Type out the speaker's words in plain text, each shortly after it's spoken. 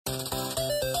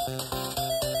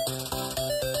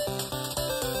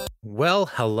Well,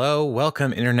 hello.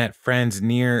 Welcome, internet friends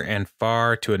near and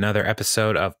far, to another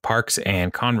episode of Parks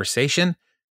and Conversation.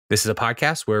 This is a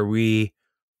podcast where we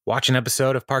watch an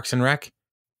episode of Parks and Rec,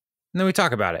 and then we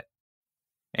talk about it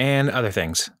and other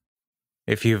things.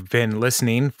 If you've been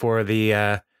listening for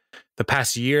the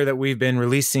past year that we've been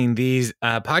releasing these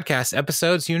podcast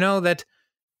episodes, you know that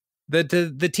the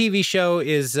TV show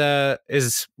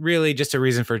is really just a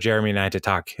reason for Jeremy and I to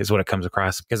talk, is what it comes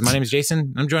across. Because my name is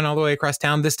Jason. I'm joined all the way across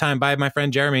town, this time by my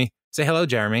friend Jeremy. Say hello,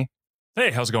 Jeremy.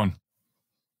 Hey, how's it going?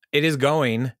 It is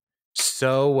going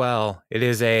so well. It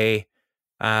is a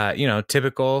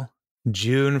typical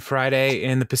June Friday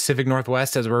in the Pacific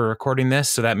Northwest as we're recording this.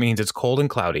 So that means it's cold and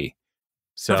cloudy.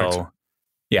 So Perfect.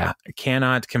 Yeah, I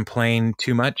cannot complain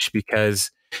too much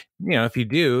because, if you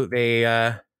do,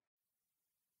 they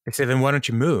say, then why don't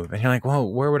you move? And you're like,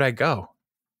 well, where would I go?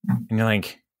 And you're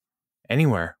like,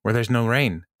 anywhere where there's no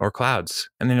rain or clouds.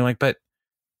 And then you're like,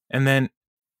 and then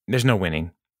there's no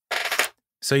winning.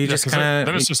 So you just kind of,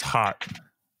 then it's just hot.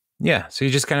 Yeah. So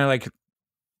you just kind of like,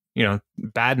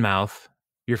 badmouth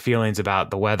your feelings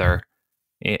about the weather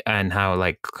and how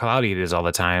like cloudy it is all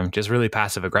the time, just really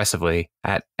passive aggressively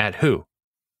at who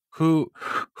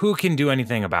can do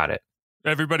anything about it?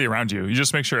 Everybody around you. You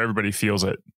just make sure everybody feels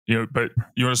it. But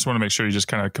you just want to make sure you just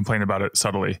kind of complain about it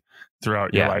subtly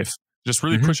throughout your life. Just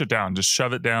really push it down. Just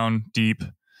shove it down deep.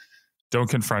 Don't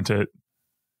confront it.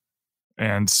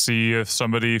 And see if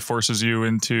somebody forces you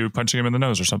into punching him in the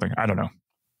nose or something. I don't know.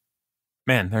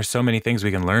 Man, there's so many things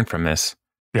we can learn from this.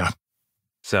 Yeah.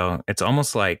 So it's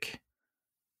almost like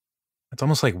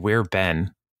we're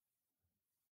Ben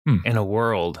in a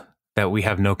world that we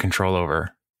have no control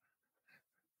over.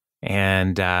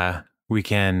 And we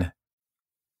can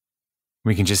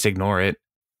just ignore it.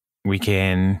 We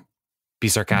can be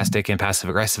sarcastic and passive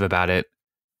aggressive about it,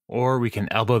 or we can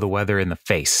elbow the weather in the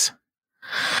face.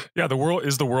 Yeah, the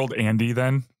world Andy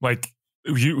then? Like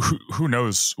who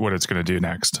knows what it's going to do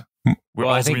next? Well,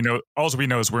 all we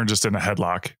know is we're just in a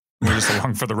headlock. We're just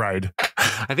along for the ride.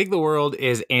 I think the world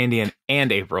is Andy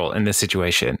and April in this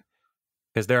situation,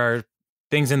 because there are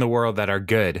things in the world that are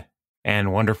good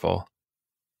and wonderful.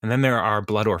 And then there are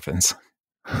blood orphans.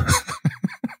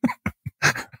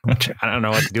 Which I don't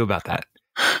know what to do about that.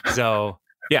 So,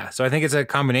 yeah. So I think it's a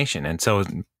combination. And so,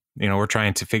 we're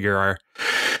trying to figure our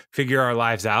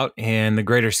lives out in the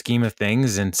greater scheme of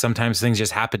things. And sometimes things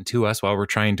just happen to us while we're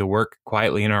trying to work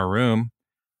quietly in our room.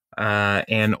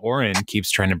 And Oren keeps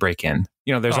trying to break in.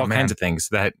 There's all kinds of things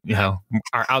that,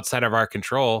 are outside of our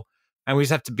control, and we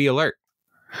just have to be alert.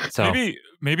 So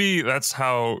maybe that's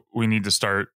how we need to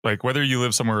start. Like, whether you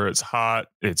live somewhere it's hot,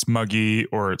 it's muggy,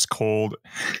 or it's cold,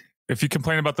 if you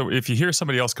hear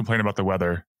somebody else complain about the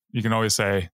weather, you can always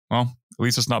say, well, at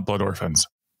least it's not blood orphans.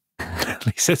 At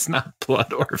least it's not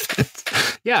blood orphans.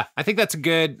 Yeah, I think that's a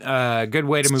good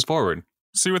way to move forward.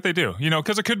 See what they do,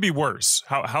 because it could be worse.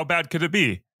 How bad could it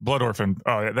be? Blood orphan.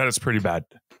 Oh, that is pretty bad.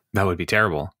 That would be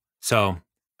terrible. So,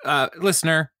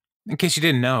 listener, in case you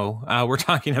didn't know, we're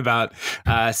talking about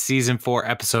season 4,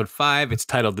 episode 5. It's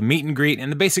titled The Meet and Greet.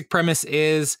 And the basic premise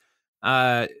is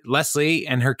Leslie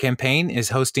and her campaign is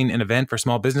hosting an event for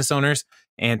small business owners,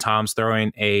 and Tom's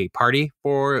throwing a party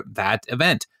for that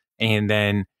event. And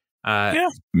then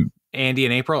Andy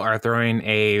and April are throwing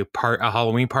a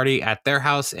Halloween party at their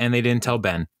house, and they didn't tell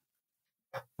Ben.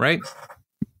 Right?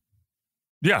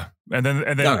 Yeah. And then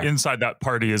okay. Inside that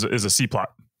party is a C plot.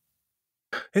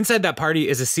 Inside that party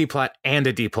is a C plot and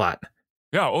a D plot.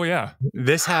 Yeah. Oh, yeah.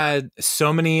 This had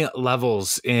so many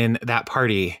levels in that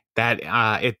party that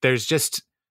there's just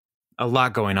a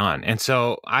lot going on. And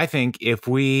so I think if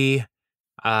we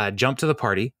jump to the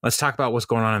party, let's talk about what's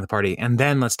going on in the party, and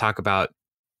then let's talk about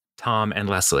Tom and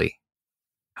Leslie.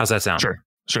 How's that sound? Sure.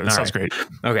 That sounds great.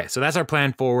 Okay, so that's our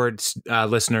plan forward,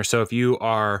 listener. So if you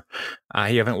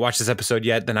haven't watched this episode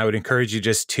yet, then I would encourage you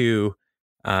just to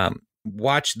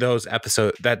watch those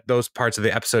parts of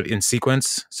the episode in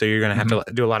sequence. So you're going to have to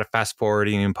do a lot of fast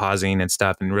forwarding and pausing and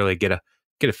stuff, and really get a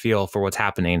feel for what's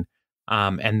happening,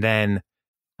 and then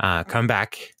come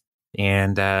back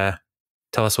and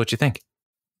tell us what you think.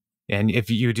 And if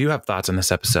you do have thoughts on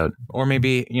this episode, or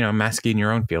maybe, masking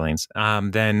your own feelings,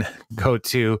 then go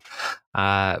to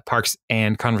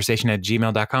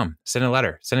parksandconversation@gmail.com. Send a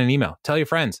letter, send an email, tell your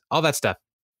friends, all that stuff.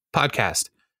 Podcast.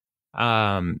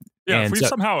 If we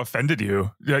somehow offended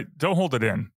you, don't hold it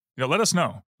in. Let us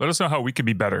know. Let us know how we could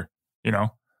be better.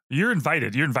 You're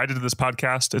invited. You're invited to this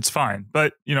podcast. It's fine.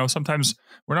 But, sometimes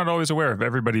we're not always aware of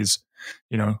everybody's,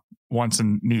 wants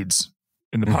and needs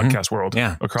in the podcast world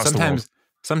across the world.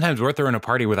 Sometimes we're throwing a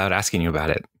party without asking you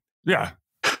about it. Yeah.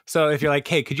 So if you're like,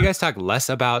 hey, could you guys talk less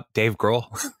about Dave Grohl?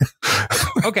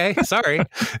 Okay, sorry.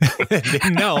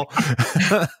 Didn't know.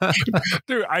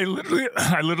 Dude, I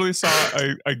literally saw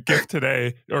a GIF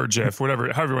today, or GIF,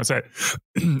 whatever, however you want to say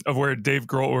it, of where Dave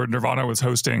Grohl or Nirvana was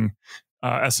hosting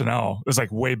SNL. It was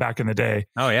like way back in the day.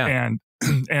 Oh, yeah.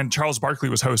 And Charles Barkley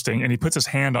was hosting, and he puts his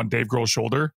hand on Dave Grohl's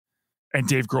shoulder, and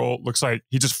Dave Grohl looks like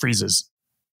he just freezes.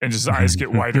 And his eyes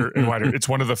get wider and wider. It's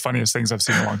one of the funniest things I've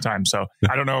seen in a long time. So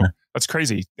I don't know. That's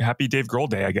crazy. Happy Dave Grohl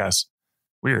Day, I guess.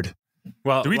 Weird.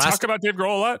 Well, do we talk about Dave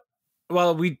Grohl a lot?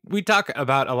 Well, we talk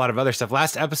about a lot of other stuff.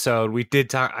 Last episode,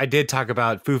 I did talk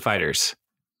about Foo Fighters.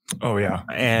 Oh yeah,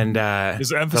 and is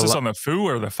the emphasis on the Foo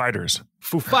or the Fighters?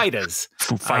 Foo Fighters.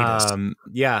 Foo Fighters.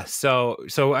 Yeah. So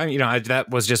that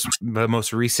was just the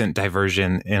most recent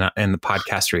diversion in the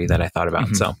podcastery that I thought about.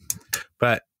 Mm-hmm. So,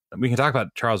 but we can talk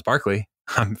about Charles Barkley.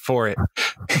 I'm for it.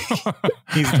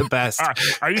 He's the best.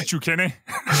 I eat you, Kenny.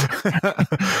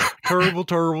 Terrible.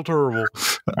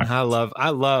 I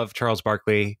love Charles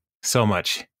Barkley so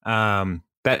much.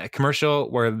 That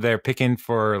commercial where they're picking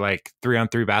for like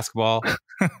 3-on-3 basketball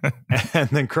and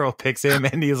then Curl picks him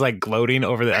and he's like gloating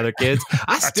over the other kids.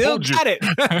 I still got it.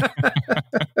 The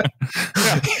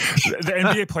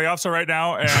NBA playoffs are right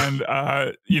now. And,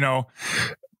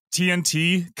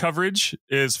 TNT coverage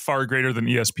is far greater than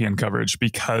ESPN coverage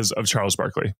because of Charles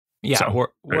Barkley. Yeah. So,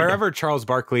 wherever Charles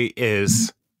Barkley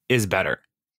is better.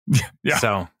 Yeah.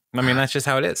 So, I mean, that's just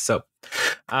how it is. So,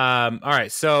 all right.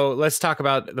 So let's talk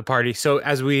about the party. So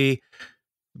as we'll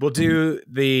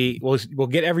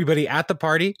get everybody at the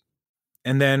party,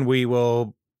 and then we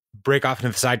will break off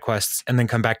into the side quests and then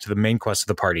come back to the main quest of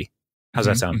the party. How's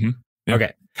that sound? Mm-hmm. Yeah.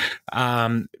 Okay.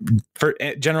 For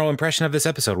general impression of this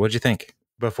episode, what'd you think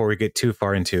before we get too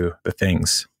far into the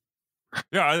things?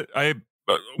 Yeah. I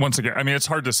once again, I mean, it's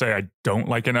hard to say I don't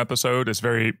like an episode. It's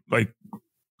very like,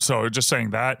 so just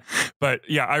saying that, but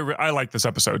yeah, I like this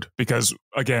episode because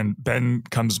again, Ben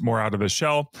comes more out of his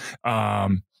shell.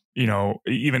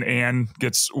 Even Anne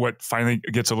finally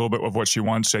gets a little bit of what she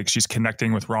wants. Like she's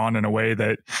connecting with Ron in a way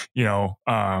that,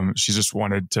 she just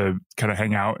wanted to kind of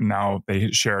hang out, and now they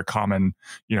share a common,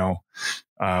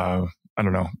 I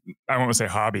don't know. I won't say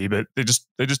hobby, but they just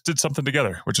did something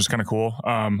together, which is kind of cool.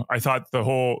 I thought the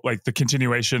whole, like the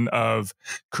continuation of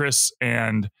Chris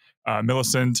and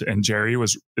Millicent and Jerry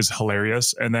is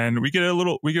hilarious. And then we get to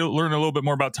learn a little bit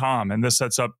more about Tom, and this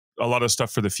sets up a lot of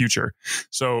stuff for the future.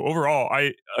 So overall,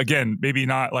 maybe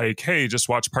not like, hey, just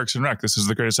watch Parks and Rec, this is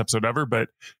the greatest episode ever, but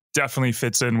definitely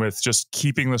fits in with just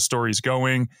keeping the stories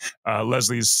going.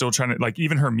 Leslie's still trying to, like,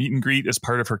 even her meet and greet is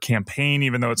part of her campaign,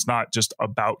 even though it's not just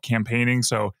about campaigning.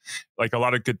 So like a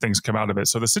lot of good things come out of it.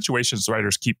 So the situations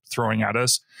writers keep throwing at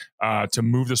us to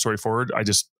move the story forward, I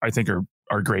think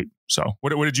are great. So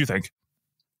what did you think?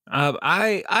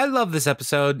 I love this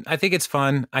episode. I think it's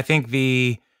fun. I think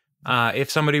if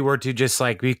somebody were to just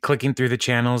like be clicking through the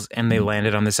channels and they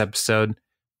landed on this episode,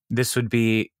 this would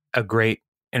be a great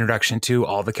introduction to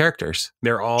all the characters.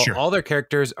 All their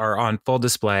characters are on full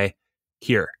display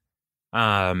here.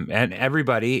 And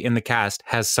everybody in the cast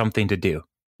has something to do.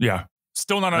 Yeah.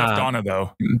 Still not enough Donna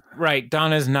though. Right.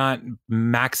 Donna's not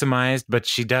maximized,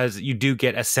 but you do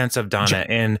get a sense of Donna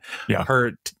in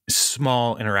her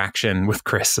small interaction with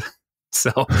Chris.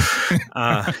 So,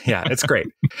 it's great.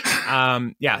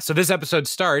 So this episode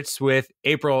starts with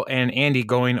April and Andy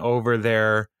going over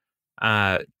their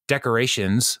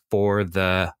decorations for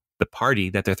the party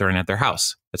that they're throwing at their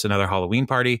house. It's another Halloween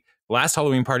party. Last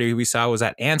Halloween party we saw was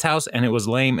at Anne's house, and it was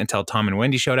lame until Tom and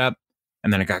Wendy showed up,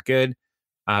 and then it got good.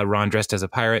 Ron dressed as a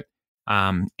pirate,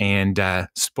 and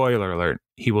spoiler alert,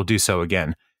 he will do so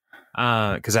again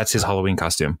because that's his Halloween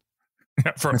costume.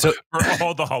 Yeah, for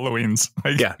all the Halloweens.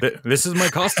 This is my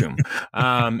costume.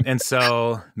 And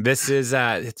so this is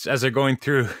as they're going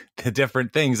through the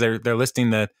different things, they're listing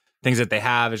the things that they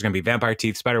have. There's going to be vampire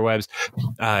teeth, spider webs.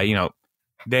 April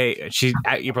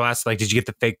asked, like, did you get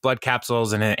the fake blood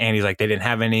capsules? And then Andy's like, they didn't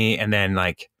have any. And then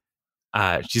like,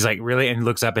 she's like, really? And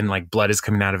looks up and like blood is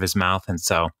coming out of his mouth. And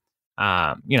so,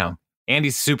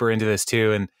 Andy's super into this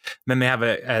too. And then they have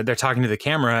they're talking to the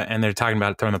camera and they're talking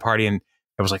about throwing the party, and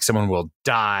it was like someone will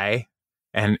die,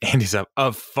 and Andy's up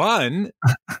of fun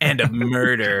and of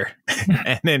murder.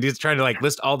 And then he's trying to like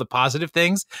list all the positive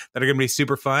things that are going to be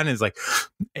super fun. And it's like,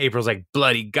 April's like,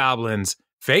 bloody goblins,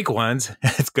 fake ones.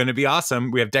 It's going to be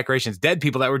awesome. We have decorations, dead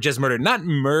people that were just murdered, not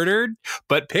murdered,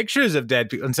 but pictures of dead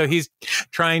people. And so he's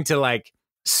trying to like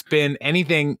spin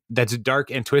anything that's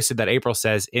dark and twisted that April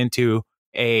says into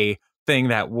a thing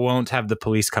that won't have the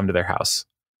police come to their house.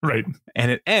 Right.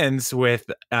 And it ends with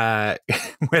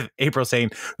April saying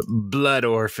blood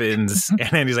orphans. And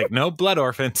then he's like, no blood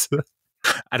orphans.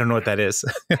 I don't know what that is.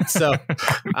 So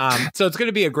it's going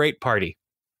to be a great party.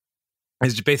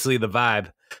 is basically the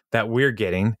vibe that we're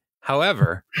getting.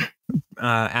 However,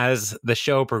 as the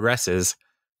show progresses,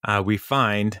 we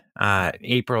find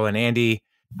April and Andy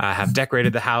have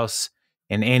decorated the house.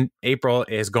 And April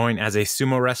is going as a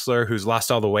sumo wrestler who's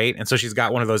lost all the weight. And so she's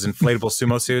got one of those inflatable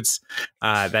sumo suits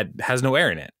that has no air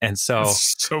in it. And so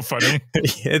it's so funny.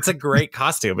 It's a great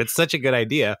costume. It's such a good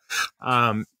idea.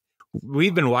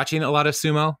 We've been watching a lot of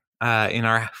sumo in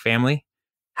our family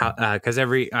because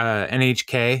every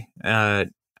NHK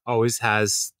always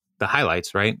has the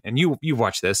highlights, right? And you've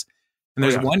watched this. And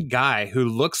there's one guy who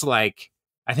looks like,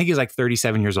 I think he's like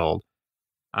 37 years old.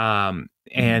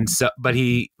 And so, but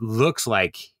he looks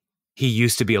like he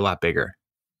used to be a lot bigger,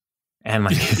 and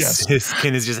like his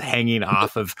skin is just hanging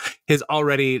off of his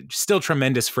already still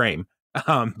tremendous frame.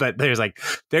 But there's like,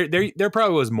 there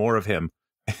probably was more of him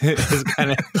is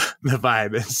kind of the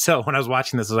vibe. And so when I was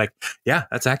watching this, I was like, yeah,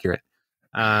 that's accurate.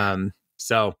 I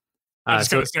just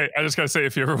gotta say,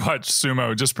 if you ever watch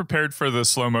sumo, just prepared for the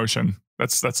slow motion.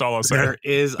 That's all I'll say. There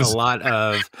is a lot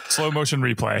of slow motion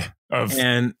replay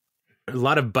and a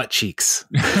lot of butt cheeks.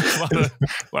 a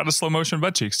lot of slow motion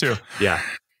butt cheeks too. Yeah.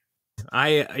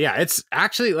 It's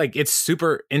actually like, it's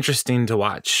super interesting to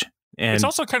watch. And it's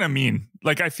also kind of mean.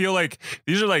 Like, I feel like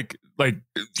these are like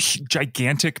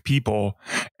gigantic people,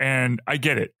 and I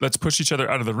get it. Let's push each other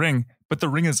out of the ring, but the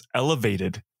ring is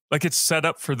elevated. Like, it's set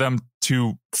up for them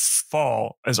to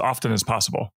fall as often as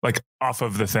possible, like off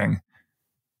of the thing.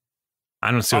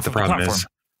 I don't see what the problem is.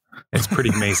 It's pretty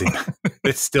amazing.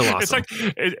 It's still awesome.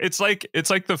 It's like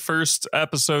the first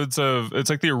episodes of, it's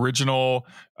like the original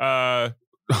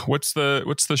what's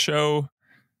the show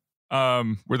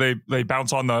where they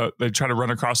bounce on they try to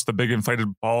run across the big inflated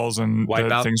balls and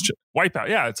Wipeout. Wipeout.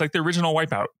 Yeah, it's like the original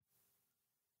Wipeout.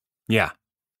 Yeah.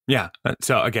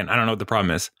 So again, I don't know what the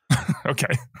problem is.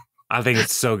 Okay. I think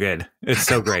it's so good. It's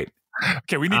so great.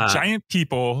 Okay, we need giant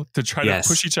people to try to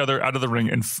push each other out of the ring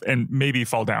and maybe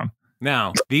fall down.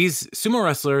 Now, these sumo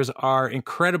wrestlers are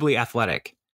incredibly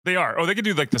athletic. They are. Oh, they can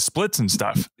do like the splits and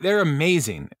stuff. They're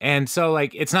amazing. And so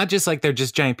like, it's not just like they're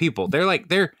just giant people. They're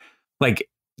like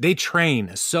they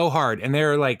train so hard, and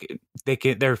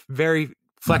they're very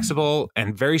flexible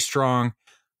and very strong.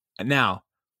 Now,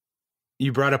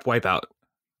 you brought up Wipeout.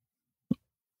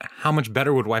 How much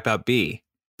better would Wipeout be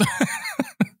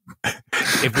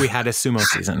if we had a sumo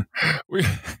season?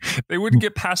 They wouldn't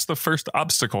get past the first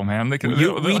obstacle, man. We don't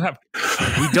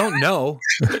know.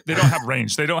 They don't have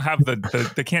range. They don't have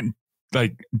they can't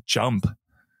like jump.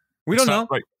 We don't know.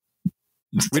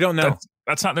 We don't know.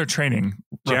 That's not their traiing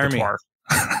repertoire.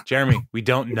 Jeremy, we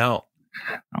don't know.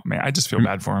 Oh man, I just feel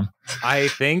bad for him. I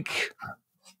think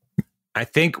I'm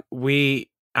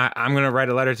going to write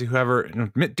a letter to whoever,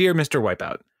 dear Mr.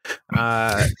 Wipeout.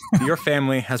 Your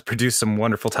family has produced some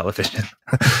wonderful television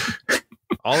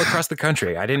all across the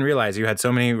country. I didn't realize you had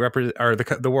so many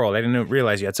the world. I didn't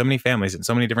realize you had so many families in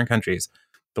so many different countries.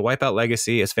 The Wipeout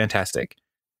legacy is fantastic.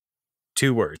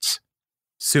 2 words: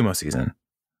 sumo season.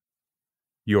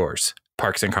 Yours,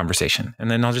 Parks and Conversation.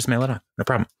 And then I'll just mail it on. No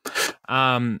problem.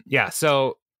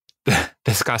 So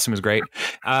this costume is great.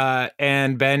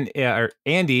 And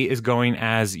Andy is going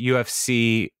as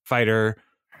UFC fighter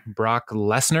Brock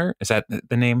Lesnar. Is that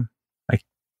the name?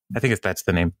 I think that's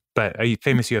the name, but a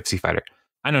famous UFC fighter.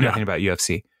 I know nothing about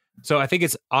UFC. So I think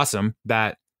it's awesome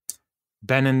that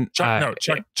Ben and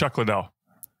Chuck Liddell.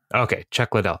 Okay,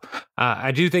 Chuck Liddell.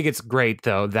 I do think it's great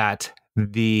though that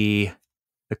the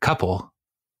couple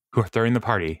who are throwing the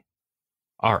party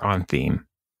are on theme.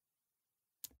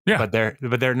 Yeah. But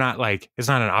they're not like, it's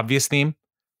not an obvious theme,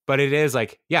 but it is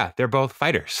like, yeah, they're both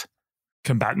fighters.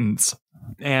 Combatants.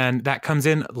 And that comes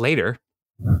in later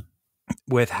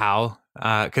with how,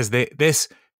 because this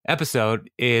episode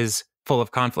is full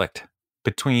of conflict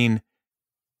between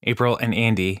April and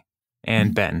Andy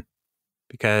and Ben,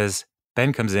 because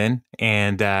Ben comes in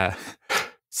and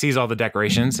sees all the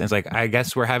decorations and is like, I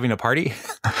guess we're having a party.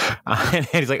 And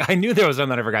he's like, I knew there was one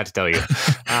that I forgot to tell you.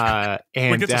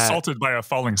 And gets assaulted by a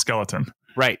falling skeleton.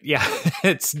 Right. Yeah.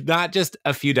 It's not just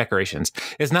a few decorations.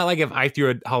 It's not like if I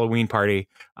threw a Halloween party,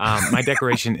 my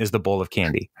decoration is the bowl of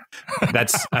candy.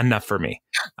 That's enough for me.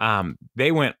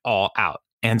 They went all out.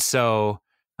 And so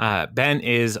Ben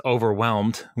is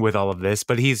overwhelmed with all of this,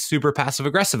 but he's super passive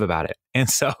aggressive about it. And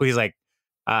so he's like,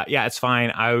 yeah, it's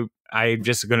fine. I'm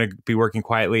just going to be working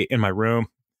quietly in my room.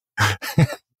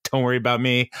 Don't worry about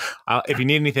me. If you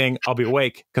need anything, I'll be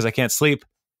awake because I can't sleep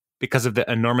because of the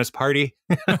enormous party.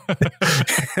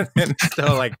 And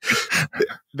so like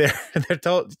they're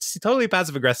totally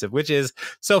passive aggressive, which is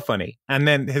so funny. And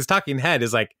then his talking head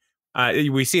is like,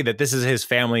 we see that this is his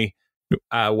family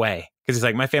way, because he's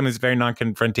like, my family's very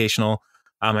non-confrontational.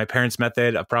 My parents'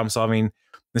 method of problem solving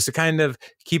is to kind of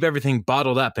keep everything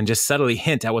bottled up and just subtly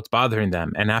hint at what's bothering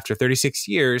them. And after 36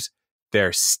 years,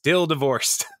 they're still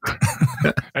divorced.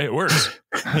 Hey, it works.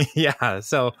 Yeah.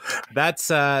 So that's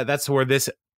where this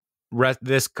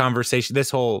conversation, this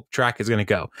whole track is going to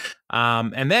go.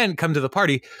 And then come to the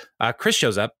party, Chris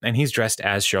shows up and he's dressed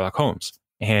as Sherlock Holmes,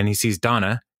 and he sees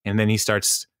Donna, and then he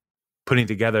starts putting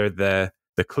together the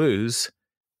clues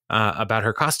about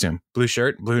her costume. Blue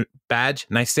shirt, blue badge,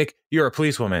 nightstick. You're a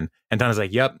policewoman. And Donna's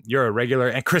like, yep, you're a regular.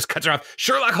 And Chris cuts her off.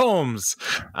 Sherlock Holmes.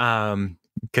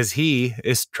 Because he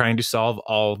is trying to solve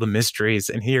all the mysteries.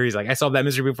 And here he's like, I solved that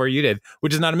mystery before you did,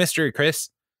 which is not a mystery, Chris.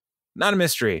 Not a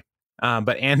mystery.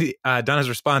 But Donna's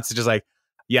response is just like,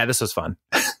 yeah, this was fun.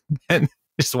 And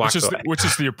just walks away. Which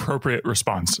is the appropriate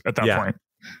response at that point.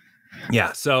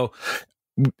 Yeah. So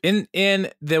in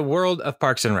the world of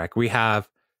Parks and Rec, we have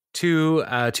two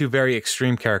very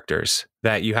extreme characters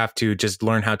that you have to just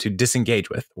learn how to disengage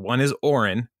with. One is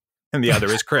Oren and the other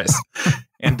is Chris.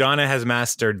 And Donna has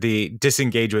mastered the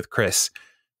disengage with Chris.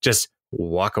 Just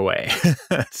walk away.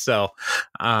 So,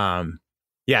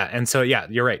 yeah. And so, yeah,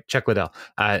 you're right. Chuck Liddell.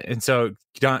 And so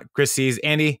Chris sees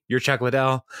Andy, you're Chuck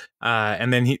Liddell.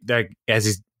 And then as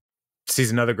he sees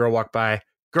another girl walk by,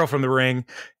 girl from the ring.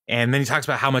 And then he talks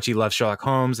about how much he loves Sherlock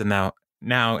Holmes. And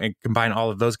now and combine all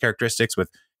of those characteristics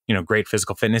with, great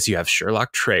physical fitness, you have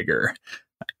Sherlock Traeger.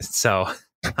 So,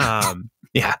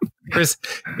 yeah, Chris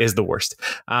is the worst.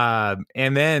 And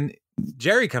then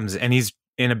Jerry comes and he's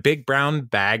in a big brown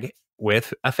bag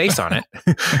with a face on it.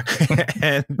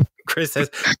 And Chris says,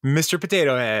 Mr.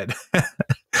 Potato Head.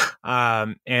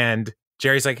 And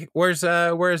Jerry's like, where's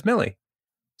Millie?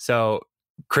 So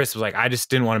Chris was like, I just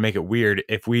didn't want to make it weird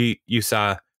if you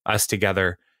saw us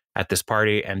together at this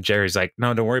party. And Jerry's like,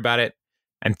 no, don't worry about it.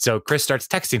 And so Chris starts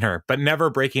texting her, but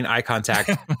never breaking eye contact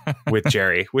with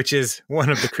Jerry, which is one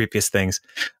of the creepiest things.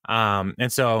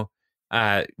 And so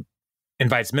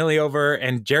invites Millie over,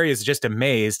 and Jerry is just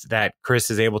amazed that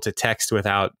Chris is able to text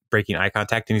without breaking eye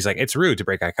contact. And he's like, it's rude to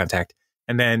break eye contact.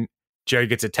 And then Jerry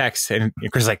gets a text and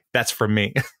Chris is like, that's from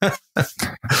me. And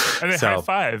they high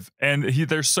five. And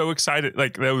they're so excited.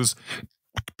 Like that was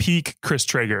peak Chris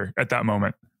Traeger at that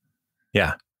moment.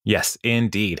 Yeah. Yes,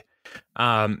 indeed.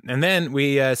 And then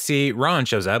we see Ron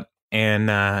shows up, and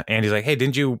Andy's like, hey,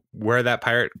 didn't you wear that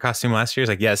pirate costume last year? He's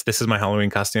like, yes, this is my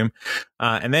Halloween costume.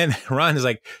 And then Ron is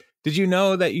like, did you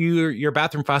know that your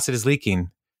bathroom faucet is leaking?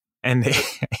 And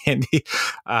Andy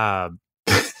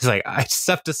he's like, I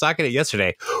stuffed a socket it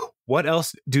yesterday. What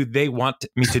else do they want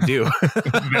me to do?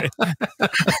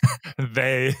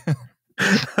 They.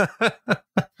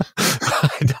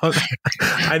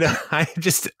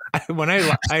 When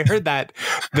I heard that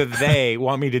they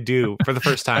want me to do for the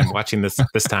first time watching this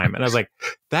time, and I was like,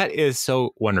 that is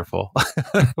so wonderful.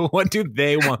 What do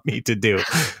they want me to do?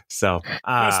 So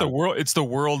it's the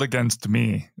world against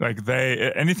me. Like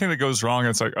anything that goes wrong,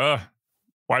 it's like,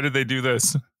 why did they do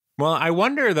this? Well, I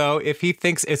wonder though if he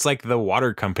thinks it's like the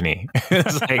water company.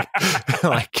 It's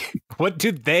like what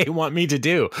do they want me to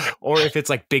do? Or if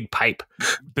it's like big pipe,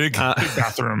 big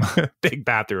bathroom, big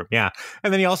bathroom. Yeah.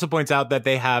 And then he also points out that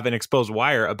they have an exposed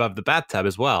wire above the bathtub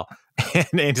as well.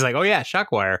 And he's like, oh yeah,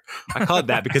 shock wire. I call it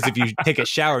that because if you take a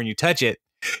shower and you touch it,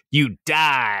 you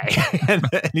die. And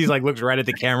he's like, looks right at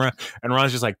the camera, and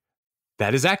Ron's just like,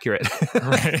 that is accurate.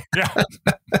 Right. Yeah.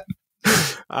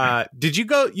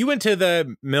 You went to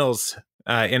the mills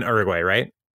in Uruguay,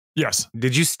 right? Yes.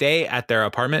 Did you stay at their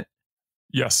apartment?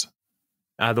 Yes.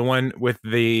 The one with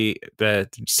the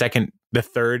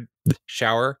third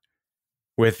shower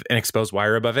with an exposed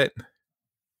wire above it?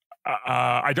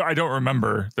 I don't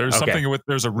remember. There's something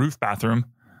there's a roof bathroom.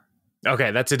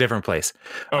 Okay, that's a different place.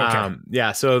 Okay.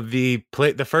 Yeah, so the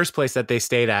first place that they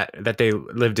stayed at, that they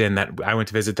lived in, that I went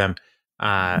to visit them,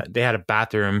 they had a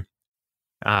bathroom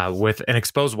with an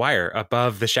exposed wire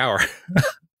above the shower.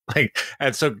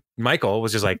 And so Michael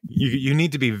was just like, you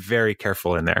need to be very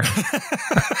careful in there.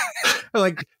 I'm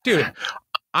like, dude,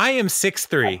 I am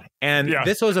 6'3", and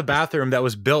this was a bathroom that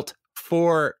was built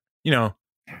for,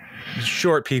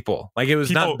 short people. Like it was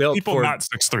not built people for not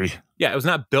 6'3". Yeah, it was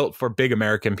not built for big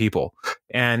American people.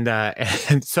 And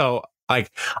so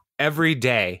like every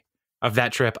day of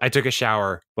that trip, I took a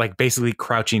shower, like basically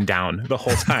crouching down the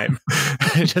whole time,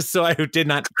 just so I did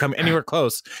not come anywhere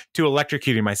close to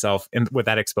electrocuting myself with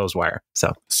that exposed wire.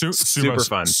 So super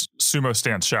fun. Sumo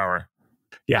stance shower.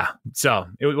 Yeah. So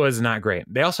it was not great.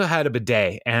 They also had a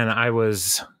bidet, and I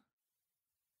was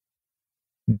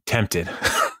tempted.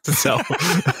 So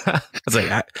I was like,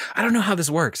 I don't know how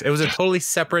this works. It was a totally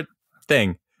separate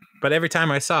thing. But every time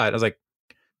I saw it, I was like,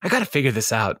 I got to figure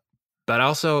this out. But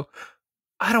also,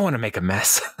 I don't want to make a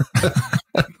mess.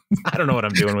 I don't know what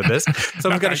I'm doing with this.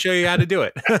 Someone's got to show you how to do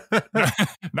it.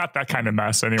 Not that kind of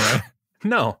mess, anyway.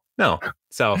 No.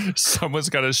 So someone's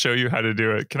got to show you how to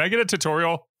do it. Can I get a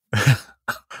tutorial?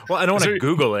 Well, I don't want to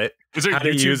Google it. Is there how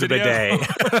to use a bidet?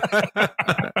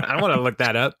 I don't want to look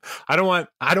that up. I don't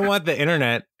want the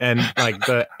internet and like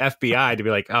the FBI to be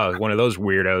like, oh, one of those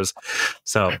weirdos.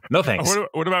 So no thanks.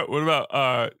 What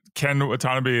about Ken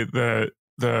Watanabe,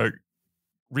 the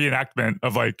reenactment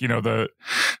of like,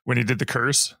 when he did the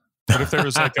curse? What if there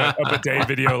was like a bidet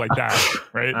video like that,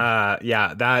 right?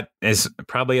 Yeah, that is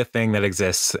probably a thing that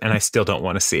exists, and I still don't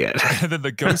want to see it. And then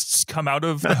the ghosts come out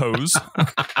of the hose.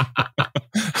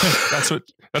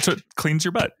 That's what cleans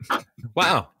your butt.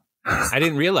 Wow. I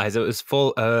didn't realize it was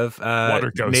full of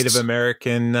water ghosts. Native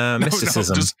American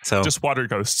mysticism. Just water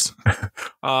ghosts.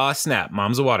 Aw, snap.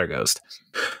 Mom's a water ghost.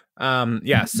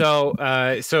 Yeah. So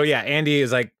Andy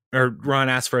is like, or Ron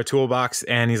asks for a toolbox,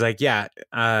 and he's like, yeah,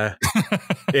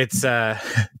 it's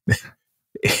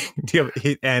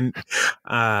and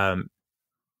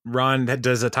Ron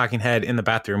does a talking head in the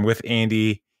bathroom with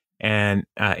Andy and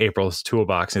April's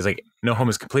toolbox. And he's like, no home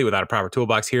is complete without a proper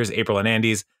toolbox. Here's April and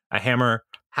Andy's: a hammer,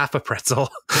 half a pretzel,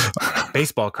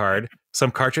 baseball card,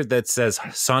 some cartridge that says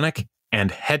Sonic and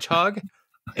Hedgehog,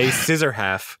 a scissor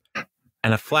half,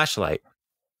 and a flashlight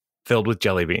filled with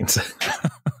jelly beans.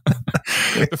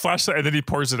 The flashlight, and then he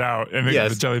pours it out, and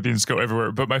the jelly beans go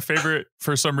everywhere. But my favorite,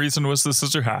 for some reason, was the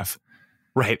scissor half.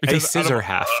 Right, because a scissor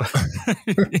half.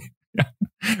 Yeah.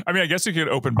 I mean, I guess you could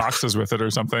open boxes with it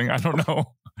or something. I don't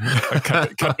know.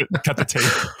 Cut the tape.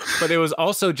 But it was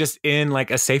also just in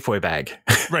like a Safeway bag.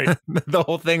 Right. The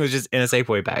whole thing was just in a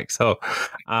Safeway bag. So,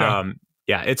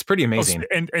 yeah, it's pretty amazing.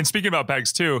 Oh, and speaking about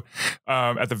bags too,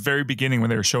 at the very beginning when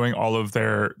they were showing all of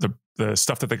the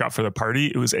stuff that they got for the party,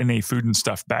 it was in a food and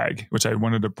stuff bag, which I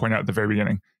wanted to point out at the very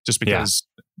beginning, just because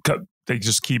they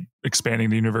just keep expanding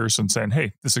the universe and saying,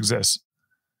 hey, this exists.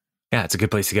 Yeah, it's a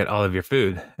good place to get all of your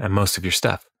food and most of your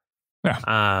stuff.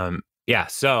 Yeah. Yeah.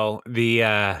 So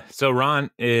so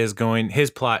Ron is going. His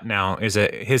plot now is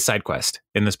his side quest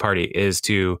in this party is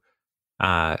to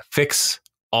fix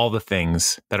all the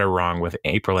things that are wrong with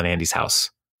April and Andy's house.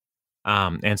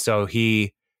 And so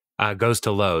he goes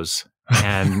to Lowe's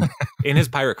and in his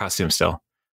pirate costume still.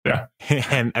 Yeah.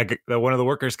 And one of the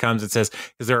workers comes and says,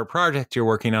 is there a project you're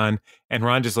working on? And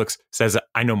Ron just says,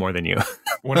 I know more than you.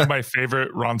 One of my favorite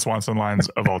Ron Swanson lines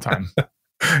of all time.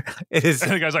 It is.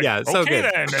 And the guy's like, yeah, okay so good.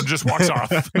 then, and just walks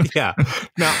off. Yeah.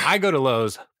 Now I go to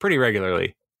Lowe's pretty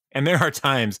regularly, and there are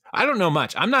times I don't know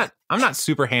much. I'm not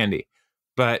super handy,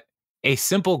 but a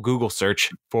simple Google search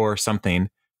for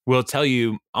something will tell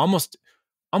you almost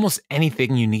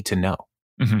anything you need to know.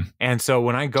 Mm-hmm. And so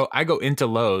when I go into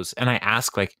Lowe's and I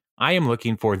ask, like, I am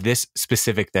looking for this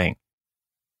specific thing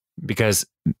because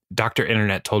Dr.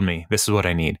 Internet told me this is what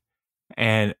I need.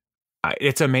 And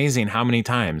it's amazing how many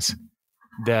times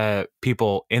the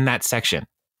people in that section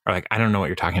are like, I don't know what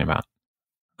you're talking about.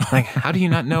 Like, how do you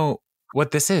not know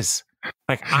what this is?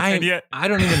 Like, I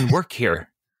don't even work here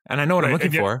and I know what I'm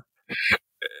looking for.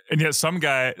 And yet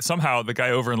somehow the guy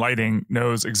over in lighting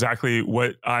knows exactly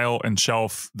what aisle and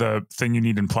shelf the thing you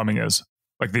need in plumbing is.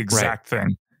 Like the exact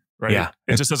thing. Right. Yeah.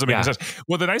 It just doesn't make any sense.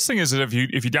 Well, the nice thing is that if you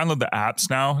download the apps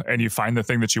now and you find the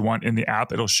thing that you want in the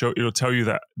app, it'll tell you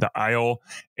the aisle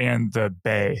and the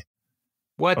bay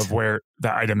of where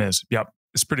the item is. Yep.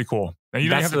 It's pretty cool. Now you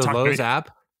don't have to the talk Lowe's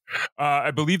app? I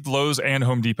believe Lowe's and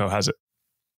Home Depot has it.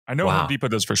 I know Home Depot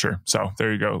does for sure. So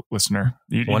there you go, listener.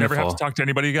 You never have to talk to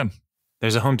anybody again.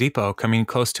 There's a Home Depot coming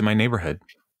close to my neighborhood.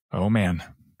 Oh, man.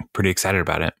 Pretty excited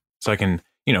about it. So I can,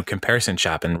 comparison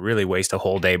shop and really waste a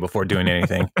whole day before doing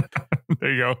anything.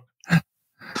 There you go.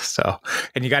 So,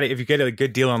 and if you get a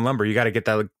good deal on lumber, you got to get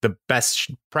the best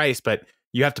price, but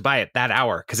you have to buy it that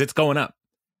hour because it's going up.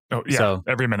 Oh, yeah. So,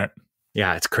 every minute.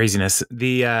 Yeah, it's craziness.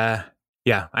 I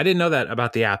didn't know that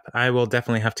about the app. I will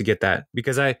definitely have to get that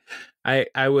because I'm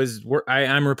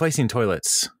replacing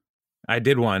toilets. I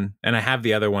did one and I have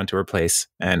the other one to replace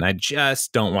and I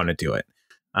just don't want to do it.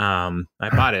 I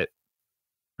bought it.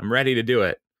 I'm ready to do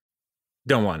it.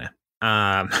 Don't want to.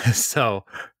 So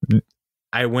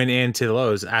I went into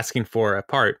Lowe's asking for a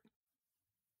part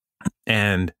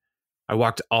and I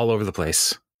walked all over the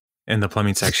place in the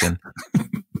plumbing section.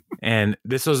 And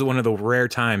this was one of the rare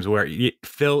times where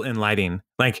Phil in lighting,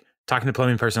 like talking to a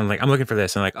plumbing person, I'm like, I'm looking for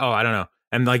this. And like, oh, I don't know.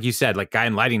 And like you said, like guy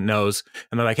in lighting knows.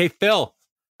 And they're like, hey, Phil,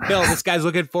 this guy's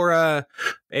looking for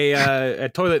a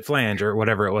toilet flange or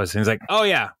whatever it was. And he's like, oh,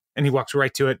 yeah. And he walks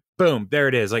right to it. Boom. There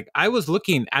it is. Like I was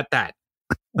looking at that.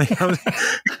 Like,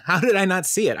 how did I not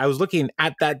see it? I was looking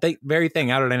at that very thing.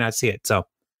 How did I not see it? So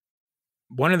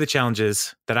one of the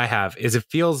challenges that I have is it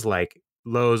feels like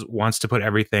Lowe's wants to put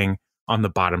everything on the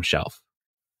bottom shelf.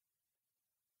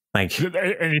 Like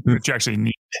anything that you actually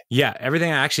need. Yeah,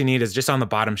 everything I actually need is just on the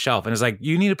bottom shelf. And it's like,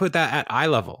 you need to put that at eye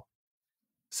level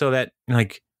so that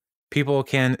like people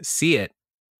can see it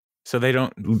so they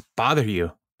don't bother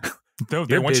you. No,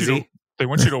 they want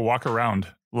you to walk around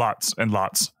lots and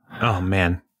lots. Oh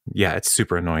man. Yeah, it's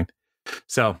super annoying.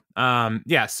 So,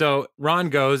 so Ron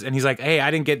goes and he's like, hey,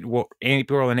 I didn't get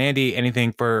April and Andy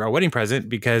anything for a wedding present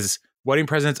because wedding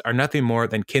presents are nothing more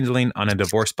than kindling on a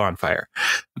divorce bonfire.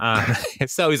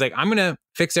 So he's like, I'm going to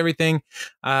fix everything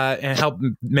and help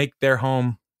make their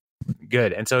home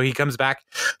good. And so he comes back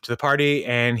to the party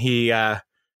and he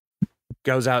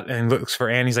goes out and looks for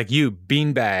Anne. He's like, you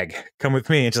beanbag, come with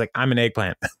me. And she's like, I'm an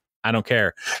eggplant. I don't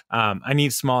care. I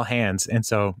need small hands. And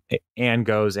so Anne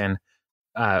goes and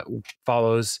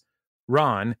follows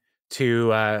Ron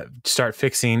to start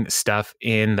fixing stuff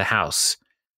in the house.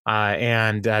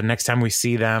 And next time we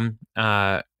see them,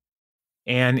 Anne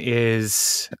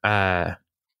is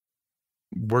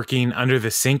working under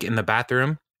the sink in the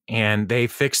bathroom, and they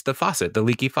fixed the faucet, the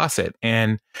leaky faucet.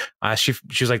 And she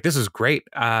was like, "This is great.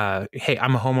 Hey,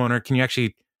 I'm a homeowner. Can you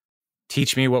actually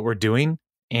teach me what we're doing?"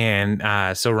 And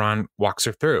so Ron walks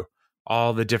her through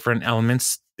all the different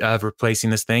elements of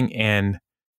replacing this thing, and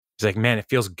he's like, "Man, it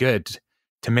feels good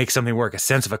to make something work, a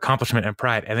sense of accomplishment and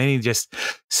pride." And then he just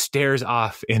stares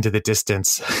off into the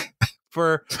distance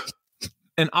for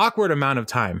an awkward amount of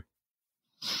time.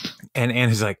 And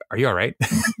he's like, "Are you all right?"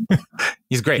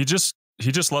 He's great. He just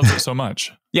loves it so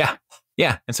much. Yeah.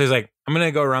 Yeah. And so he's like, "I'm going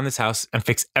to go around this house and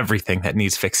fix everything that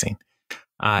needs fixing."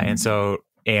 And so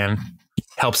Anne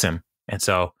helps him. And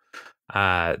so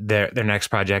their next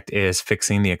project is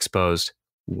fixing the exposed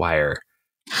wire.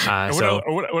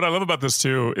 What I love about this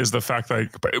too is the fact,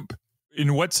 like,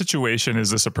 in what situation is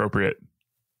this appropriate?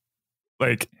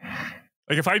 Like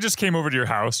if I just came over to your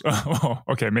house,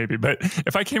 okay, maybe, but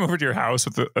if I came over to your house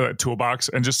with a toolbox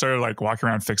and just started like walking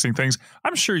around fixing things,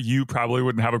 I'm sure you probably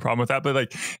wouldn't have a problem with that. But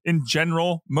like in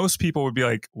general, most people would be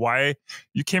like, "Why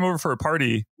you came over for a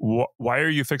party? Why are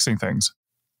you fixing things?"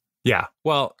 Yeah.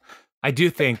 Well, I do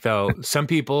think though, some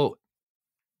people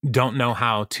don't know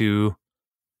how to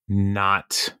they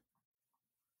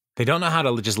don't know how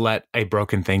to just let a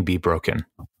broken thing be broken.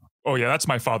 Oh yeah, that's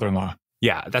my father-in-law.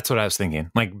 Yeah, that's what I was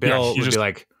thinking. Like Bill would be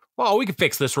like, "Well, we can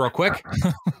fix this real quick."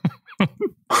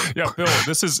 Yeah, Bill,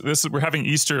 this is we're having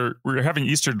Easter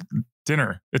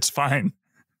dinner. It's fine.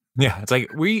 Yeah, it's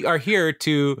like, we are here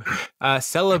to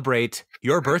celebrate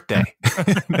your birthday.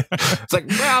 It's like,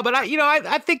 well, but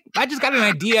I think I just got an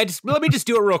idea. Let me just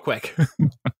do it real quick.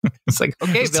 It's like,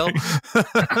 okay, Bill.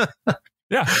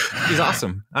 Yeah, he's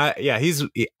awesome.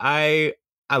 I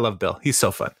love Bill. He's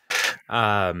so fun.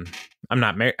 I'm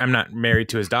not married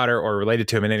to his daughter or related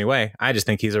to him in any way. I just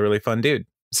think he's a really fun dude.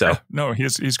 So yeah, no,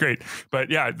 he's great. But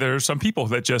yeah, there's some people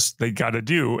that they got to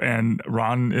do, and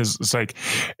Ron is like,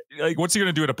 what's he going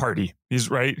to do at a party? He's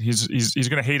right. He's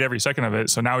going to hate every second of it.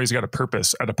 So now he's got a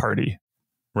purpose at a party,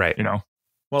 right?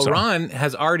 Well, so Ron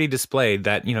has already displayed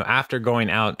that, after going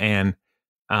out and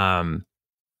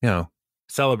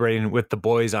celebrating with the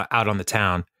boys out on the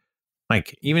town,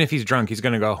 like, even if he's drunk, he's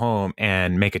going to go home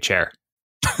and make a chair.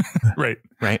 Right.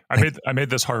 I made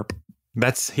this harp.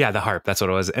 The harp. That's what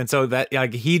it was. And so that,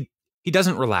 like, he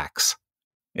doesn't relax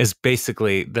is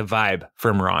basically the vibe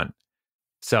from Ron.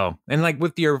 So, and like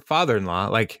with your father-in-law,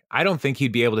 like, I don't think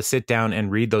he'd be able to sit down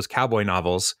and read those cowboy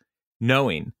novels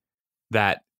knowing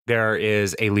that there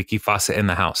is a leaky faucet in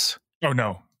the house. Oh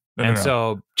no.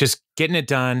 So just getting it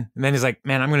done. And then he's like,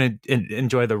 "Man, I'm going to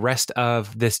enjoy the rest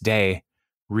of this day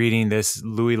reading this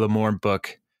Louis L'Amour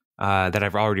book that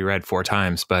I've already read 4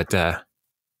 times, but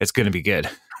it's going to be good."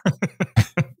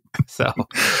 So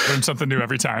learn something new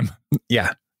every time.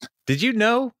 Yeah. Did you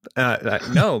know?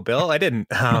 No, Bill, I didn't.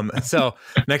 So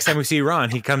next time we see Ron,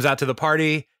 he comes out to the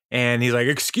party and he's like,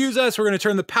 "Excuse us, we're going to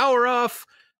turn the power off."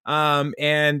 And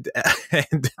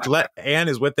Anne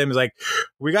is with him. He's like,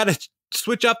 "We got to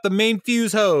switch up the main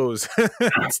fuse hose." And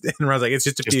Ron's like, "It's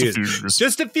just a fuse.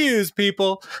 Just a fuse,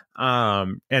 people."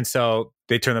 And so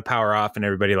they turn the power off and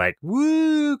everybody like,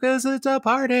 "Woo, because it's a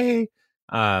party."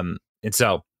 And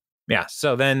so, yeah.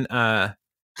 So then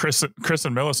Chris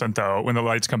and Millicent, though, when the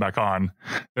lights come back on,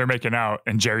 they're making out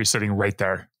and Jerry's sitting right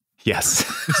there. Yes.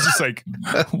 It's just like,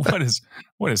 what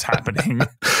is happening?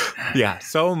 Yeah.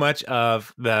 So much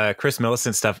of the Chris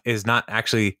Millicent stuff is not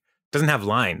actually, doesn't have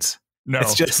lines. No,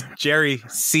 it's just Jerry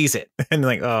sees it and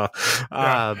like, oh,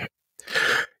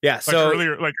 yeah. So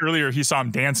earlier he saw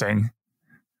him dancing.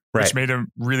 which made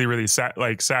him really, really sad.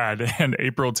 And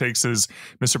April takes his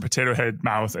Mr. Potato Head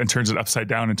mouth and turns it upside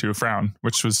down into a frown,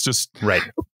 which was just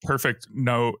perfect.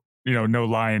 No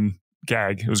line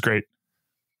gag. It was great.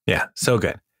 Yeah, so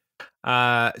good.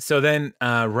 So then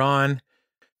Ron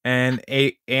and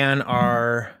Anne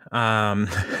are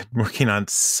working on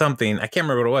something. I can't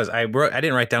remember what it was. I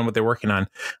didn't write down what they're working on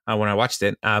when I watched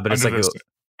it. But it's like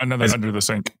another under the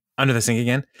sink. Under the sink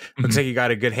again. Looks like you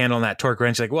got a good handle on that torque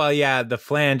wrench. Like, well, yeah, the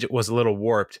flange was a little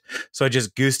warped, so I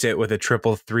just goosed it with a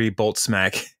 333 bolt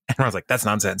smack. And Ron's like, that's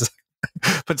nonsense.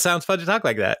 But it sounds fun to talk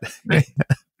like that.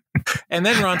 And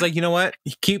then Ron's like, you know what?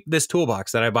 Keep this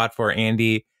toolbox that I bought for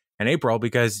Andy and April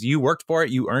because you worked for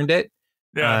it, you earned it.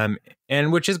 Yeah.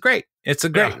 And which is great. It's a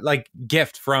great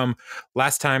gift from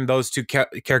last time those two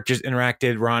characters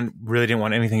interacted. Ron really didn't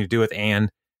want anything to do with Anne.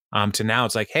 To now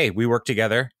it's like, hey, we work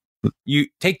together. You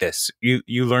take this.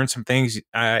 You learn some things.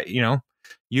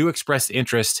 You expressed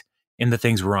interest in the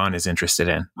things Ron is interested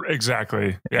in.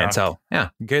 Exactly. Yeah. And so,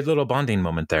 good little bonding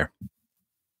moment there.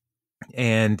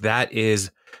 And that is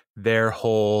their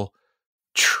whole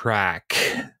track,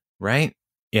 right?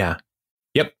 Yeah.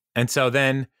 Yep. And so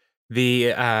then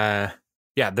the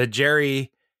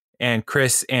Jerry and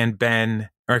Chris and Ben,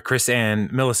 or Chris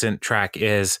and Millicent track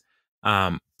is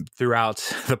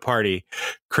throughout the party.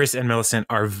 Chris and Millicent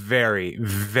are very,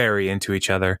 very into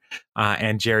each other.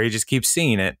 And Jerry just keeps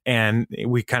seeing it. And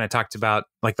we kind of talked about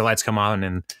like the lights come on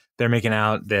and they're making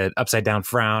out, the upside down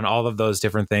frown, all of those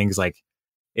different things. Like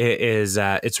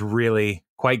it's really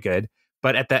quite good.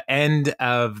 But at the end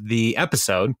of the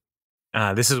episode,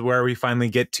 this is where we finally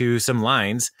get to some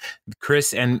lines.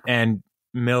 Chris and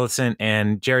Millicent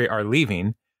and Jerry are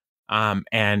leaving.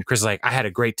 And Chris is like, I had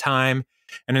a great time.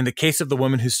 And in the case of the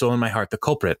woman who stole my heart, the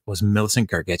culprit was Millicent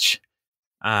Gergich.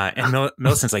 And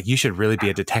Millicent's like, you should really be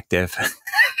a detective.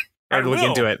 I'd look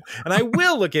into it. And I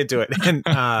will look into it. And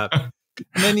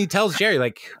then he tells Jerry,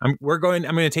 like, I'm going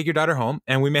to take your daughter home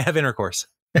and we may have intercourse.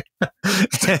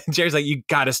 And Jerry's like, you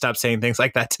got to stop saying things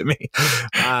like that to me.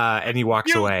 And he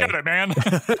walks away. Get it, man.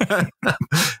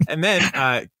 And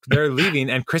then they're leaving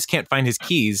and Chris can't find his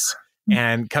keys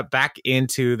and cut back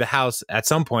into the house at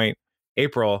some point.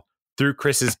 April threw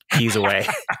Chris's keys away.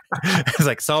 It's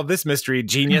like, solve this mystery,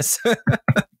 genius.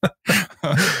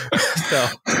 So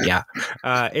yeah,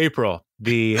 April,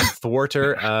 the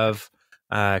thwarter of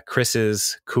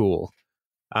Chris's cool.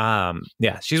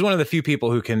 She's one of the few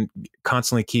people who can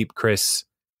constantly keep Chris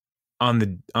on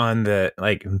the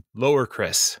like lower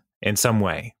Chris in some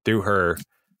way through her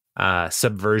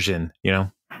subversion,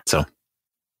 So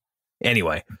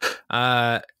anyway,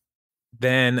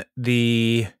 then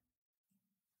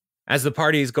as the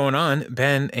party is going on,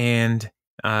 Ben and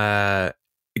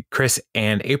Chris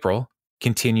and April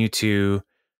continue to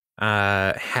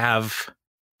have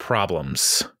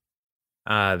problems.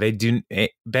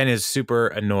 Ben is super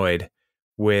annoyed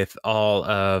with all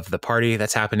of the party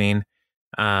that's happening.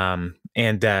 But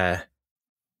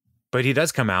he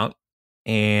does come out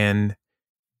and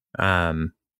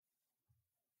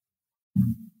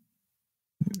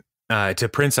to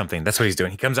print something. That's what he's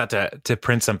doing. He comes out to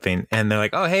print something and they're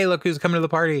like, oh, hey, look who's coming to the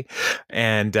party.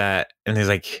 And he's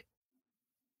like,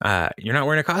 you're not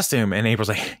wearing a costume. And April's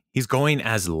like, he's going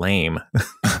as lame.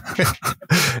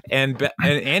 and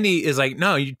Andy is like,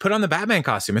 no, you put on the Batman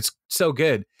costume. It's so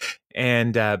good.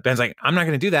 And Ben's like, I'm not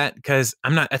going to do that because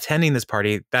I'm not attending this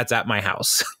party. That's at my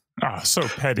house. Oh, so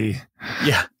petty.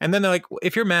 Yeah. And then they're like,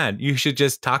 if you're mad, you should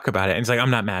just talk about it. And he's like, I'm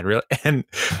not mad, really. And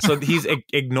so he's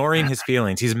ignoring his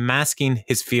feelings. He's masking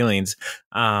his feelings.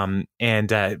 And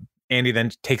Andy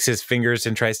then takes his fingers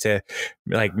and tries to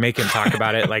like make him talk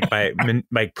about it, like by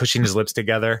pushing his lips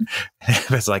together.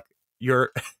 It's like,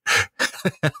 your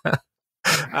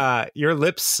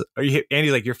lips.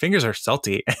 Andy's like, your fingers are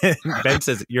salty. And Ben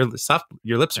says, your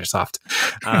lips are soft.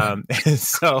 And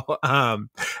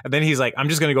then he's like, I'm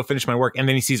just gonna go finish my work. And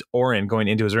then he sees Oren going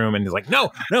into his room, and he's like,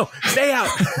 no, stay out.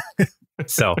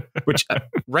 So, which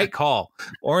right call.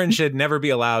 Oren should never be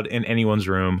allowed in anyone's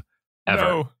room ever.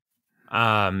 No.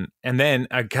 And then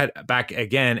I cut back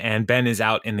again, and Ben is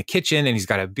out in the kitchen, and he's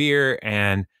got a beer,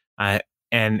 and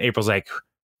April's like,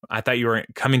 I thought you were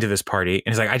coming to this party.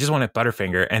 And he's like, I just want a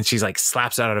Butterfinger. And she's like,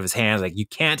 slaps it out of his hands. Like, you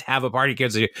can't have a party,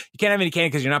 kids. You can't have any candy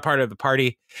because you're not part of the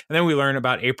party. And then we learn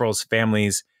about April's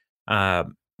family's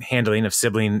handling of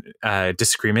sibling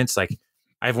disagreements. Like,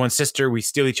 I have one sister. We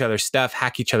steal each other's stuff,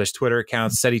 hack each other's Twitter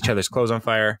accounts, set each other's clothes on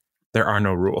fire. There are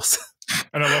no rules.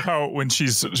 And I love how when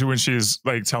she's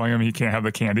like telling him he can't have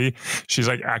the candy, she's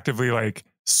like actively like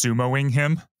sumoing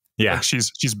him. Yeah. Like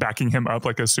she's backing him up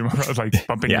like a sumo, like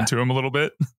bumping into him a little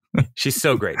bit. She's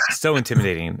so great. So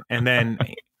intimidating. And then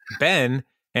Ben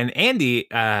And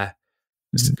Andy are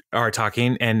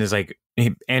talking and is like,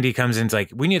 Andy comes in and is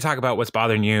like, we need to talk about what's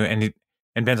bothering you.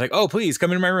 And Ben's like, oh, please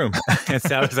come into my room. And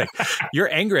so I was like,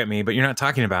 you're angry at me, but you're not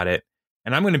talking about it.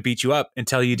 And I'm going to beat you up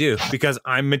until you do, because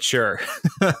I'm mature.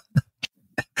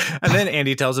 And then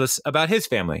Andy tells us about his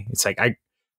family. It's like, I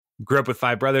grew up with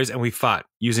 5 brothers and we fought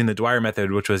using the Dwyer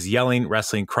method, which was yelling,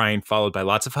 wrestling, crying, followed by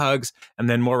lots of hugs, and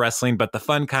then more wrestling, but the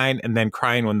fun kind, and then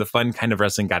crying when the fun kind of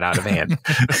wrestling got out of hand.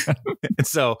 And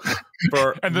so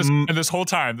this whole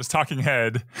time, this talking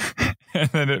head, and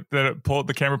then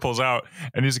the camera pulls out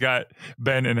and he's got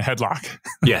Ben in a headlock.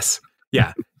 Yes.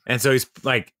 Yeah. And so he's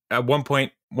like, at one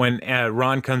point when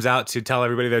Ron comes out to tell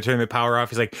everybody they're turning the power off,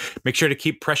 he's like, make sure to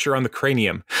keep pressure on the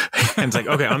cranium. And it's like,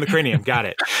 okay, on the cranium. Got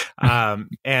it.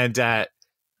 And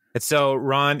so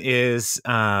Ron is,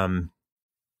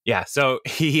 so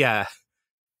he,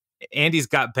 Andy's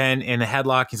got Ben in a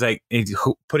headlock. He's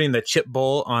putting the chip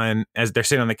bowl on, as they're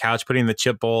sitting on the couch, putting the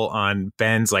chip bowl on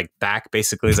Ben's like back.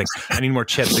 Basically, he's like, I need more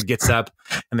chips. He gets up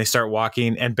and they start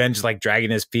walking, and Ben's like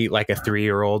dragging his feet like a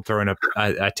 3-year-old throwing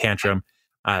a tantrum,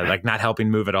 like not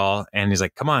helping move at all. And he's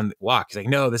like, come on, walk. He's like,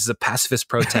 no, this is a pacifist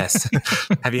protest.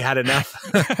 Have you had enough?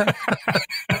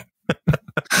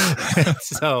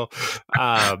 So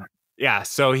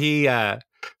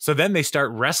then they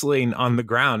start wrestling on the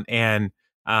ground, and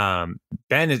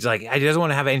Ben is like, he doesn't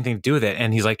want to have anything to do with it,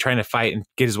 and he's like trying to fight and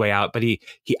get his way out, but he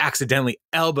accidentally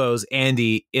elbows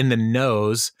Andy in the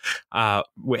nose,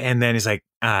 and then he's like,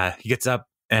 he gets up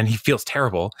and he feels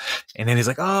terrible, and then he's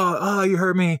like, oh, you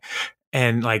hurt me,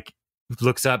 and like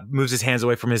looks up, moves his hands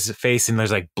away from his face, and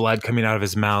there's like blood coming out of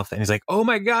his mouth, and he's like, oh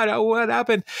my god, what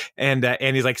happened? And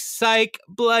he's like, psych,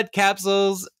 blood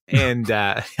capsules. And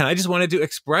I just wanted to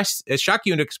shock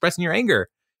you into expressing your anger.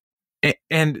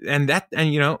 And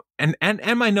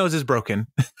my nose is broken.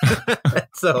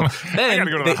 So then I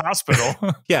gotta go to the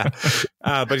hospital. Yeah.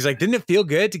 But he's like, didn't it feel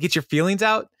good to get your feelings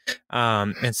out?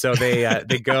 And so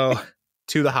they go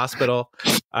to the hospital,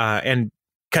 and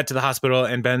cut to the hospital,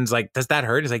 and Ben's like, does that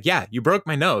hurt? He's like, yeah, you broke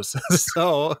my nose.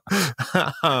 So,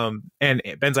 and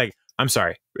Ben's like, I'm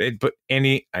sorry. But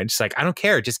Andy, I don't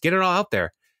care. Just get it all out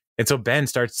there. And so Ben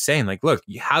starts saying like, look,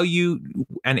 how you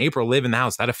and April live in the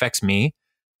house, that affects me.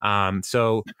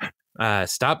 So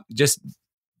stop.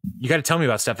 You got to tell me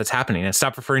about stuff that's happening, and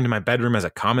stop referring to my bedroom as a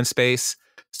common space.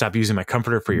 Stop using my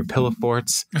comforter for your pillow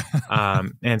forts.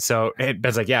 And so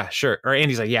Ben's like, yeah, sure. Or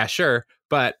Andy's like, yeah, sure.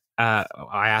 But I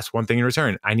asked one thing in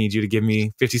return. I need you to give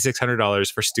me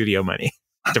 $5,600 for studio money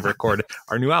to record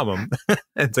our new album.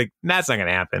 It's like, that's not going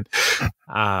to happen.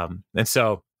 And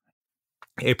so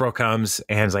April comes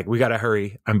and is like, we got to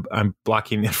hurry. I'm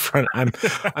blocking in front. I'm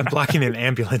blocking an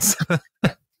ambulance.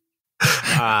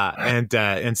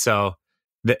 And so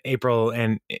the April,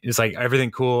 and it's like,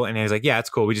 everything cool. And he's like, yeah, it's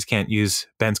cool. We just can't use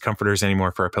Ben's comforters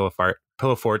anymore for our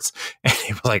pillow forts. And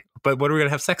he was like, but what are we going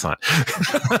to have sex on?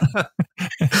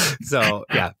 So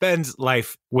yeah, Ben's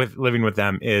life living with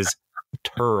them is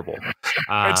terrible.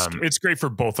 It's great for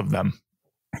both of them.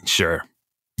 Sure.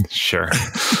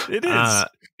 It is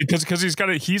because he's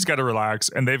got to relax,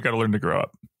 and they've got to learn to grow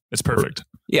up. It's perfect.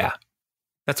 Yeah.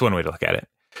 That's one way to look at it.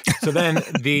 So then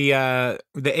the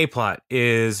A plot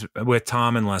is with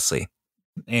Tom and Leslie,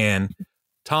 and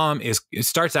it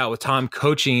starts out with Tom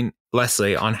coaching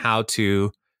Leslie on how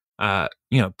to,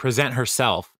 present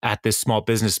herself at this small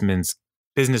business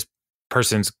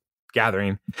person's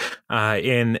gathering,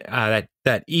 in that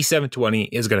E720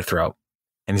 is going to throw.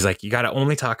 And he's like, you got to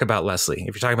only talk about Leslie.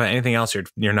 If you're talking about anything else, you're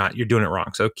doing it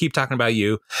wrong. So keep talking about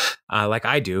you, like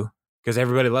I do, because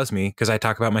everybody loves me because I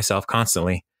talk about myself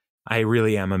constantly. I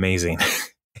really am amazing.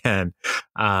 And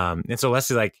so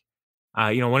Leslie's like,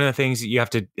 one of the things you have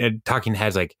to, talking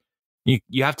heads, like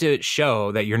you have to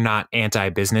show that you're not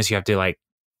anti-business. You have to like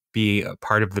be a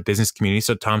part of the business community.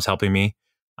 So Tom's helping me.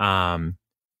 And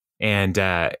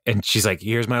she's like,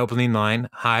 here's my opening line.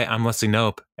 Hi, I'm Leslie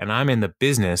Knope, and I'm in the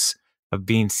business of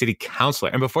being city councilor.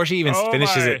 And before she even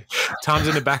finishes it, Tom's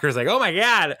in the back is like, oh my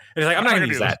God. And he's like, I'm not going to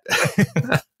use that.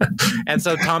 And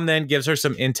so Tom then gives her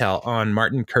some intel on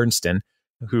Martin Kernston,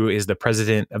 who is the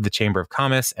president of the Chamber of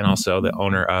Commerce and also the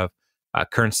owner of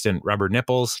Kernston Rubber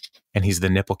Nipples. And he's the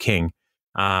nipple king.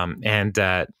 And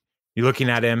you're looking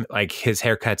at him like his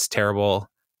haircut's terrible.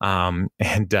 And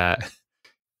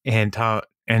Tom,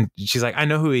 and she's like, I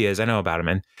know who he is. I know about him.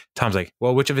 And Tom's like,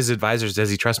 well, which of his advisors does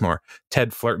he trust more?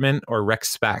 Ted Flirtman or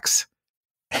Rex Spax?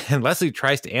 And Leslie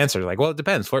tries to answer like, well, it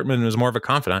depends. Flirtman was more of a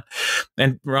confidant.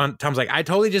 And Tom's like, I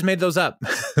totally just made those up.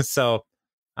 So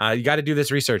you got to do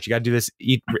this research. You got to do this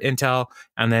intel.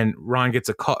 And then Tom gets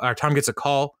a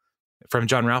call from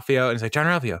John Ralphio. And he's like, John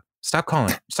Ralphio, Stop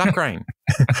calling. Stop crying.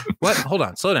 What? Hold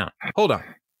on. Slow down. Hold on.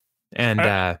 And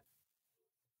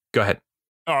go ahead.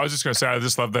 Oh, I was just going to say, I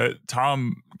just love that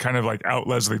Tom kind of like out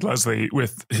Leslie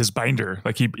with his binder.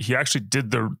 Like he actually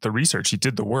did the research. He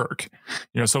did the work,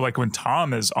 so like when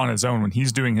Tom is on his own, when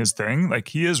he's doing his thing, like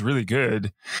he is really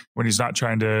good when he's not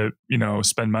trying to,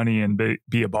 spend money and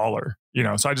be a baller,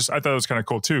 so I thought it was kind of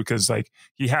cool too. Cause like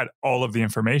he had all of the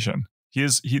information.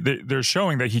 They're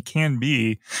showing that he can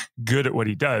be good at what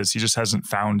he does. He just hasn't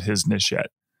found his niche yet.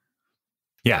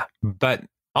 Yeah. But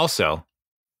also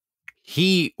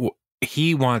he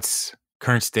wants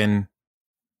Kernston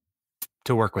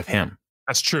to work with him.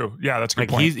 That's true. Yeah, that's a good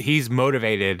point. He's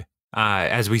motivated,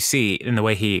 as we see in the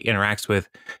way he interacts with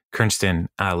Kernston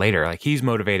later. Like he's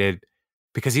motivated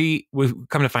because we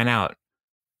come to find out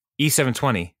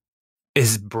E720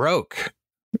 is broke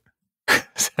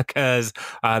because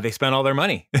they spent all their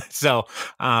money. So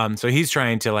he's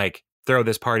trying to like throw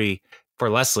this party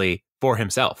for Leslie for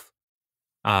himself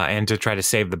and to try to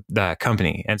save the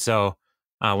company. And so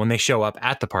when they show up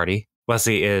at the party,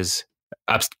 Leslie is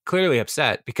clearly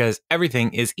upset because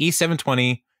everything is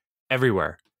E720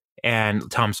 everywhere. And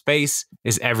Tom's face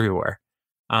is everywhere.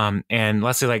 And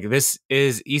Leslie like, this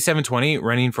is E720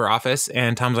 running for office.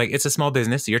 And Tom's like, it's a small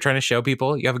business. You're trying to show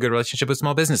people you have a good relationship with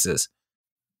small businesses.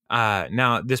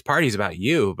 Now, this party is about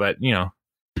you, but,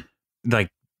 like,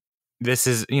 this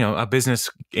is, a business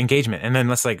engagement. And then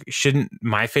Leslie's like, shouldn't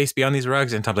my face be on these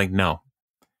rugs? And Tom's like, no.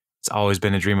 It's always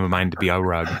been a dream of mine to be a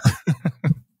rug.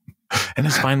 And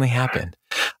it's finally happened.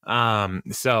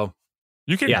 So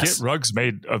you can get rugs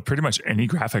made of pretty much any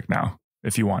graphic now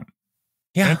if you want.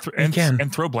 Yeah,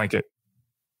 and throw blanket.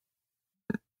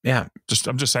 Yeah.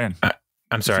 I'm just saying.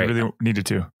 I'm sorry. You really needed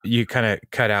to. You kind of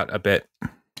cut out a bit.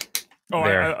 Oh,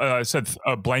 I said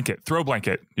a blanket, throw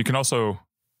blanket. You can also.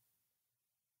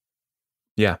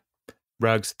 Yeah.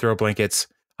 Rugs, throw blankets,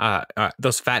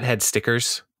 those fathead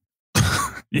stickers.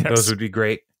 Yes. Those would be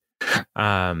great.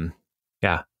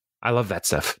 Yeah, I love that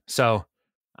stuff. So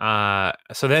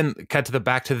then cut to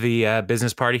back to the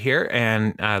business party here.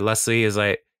 And Leslie is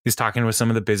like, he's talking with some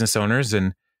of the business owners.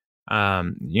 And,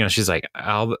 she's like,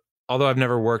 although I've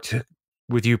never worked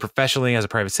with you professionally as a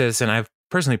private citizen, I've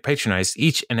personally patronized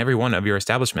each and every one of your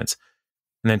establishments.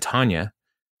 And then Tanya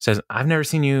says, I've never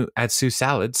seen you at Sue's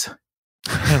Salads.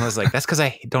 And I was like, that's because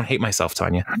I don't hate myself,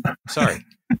 Tanya. Sorry.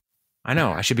 I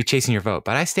know I should be chasing your vote,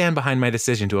 but I stand behind my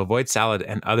decision to avoid salad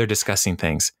and other disgusting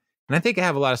things. And I think I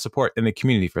have a lot of support in the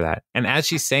community for that. And as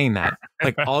she's saying that,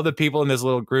 like all the people in this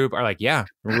little group are like, yeah,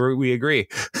 we agree.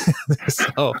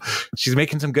 So she's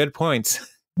making some good points.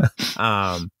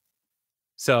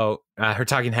 So her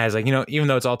talking head is like, even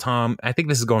though it's all Tom, I think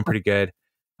this is going pretty good.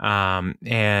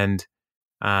 And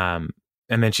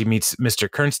then she meets Mr.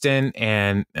 Kernston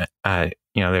and,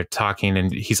 they're talking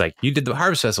and he's like, you did the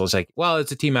Harvest Festival. It's like, well,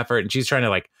 it's a team effort. And she's trying to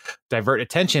like divert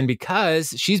attention because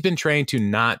she's been trained to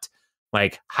not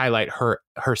like highlight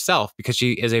herself because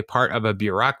she is a part of a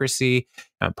bureaucracy,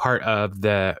 a part of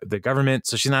the government.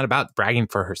 So she's not about bragging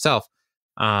for herself.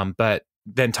 But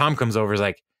then Tom comes over is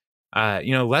like,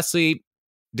 Leslie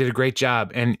did a great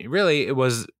job. And really it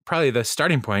was probably the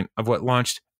starting point of what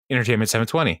launched Entertainment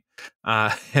 720.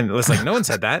 And it was like, no one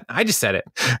said that. I just said it.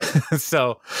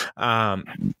 So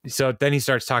then he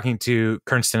starts talking to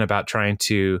Kernston about trying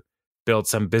to build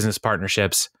some business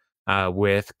partnerships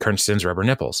with Kernston's Rubber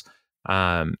Nipples.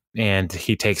 And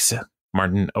he takes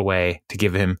Martin away to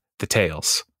give him the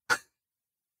tails.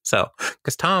 So,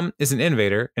 because Tom is an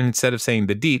innovator, and instead of saying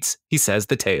the deets, he says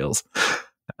the tails.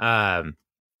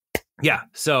 Yeah.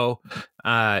 So,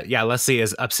 Leslie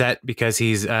is upset because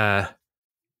he's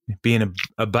being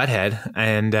a butthead.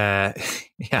 And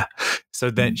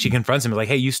so then she confronts him like,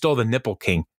 hey, you stole the nipple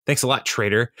king. Thanks a lot,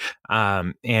 traitor.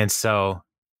 And so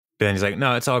then he's like,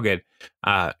 no, it's all good.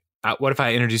 What if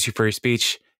I introduce you for your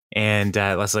speech? And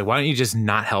Leslie's like, why don't you just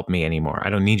not help me anymore? I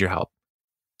don't need your help.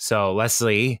 So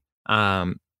Leslie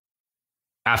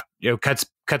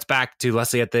cuts back to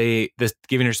Leslie at this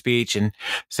giving her speech and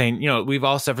saying, we've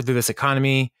all suffered through this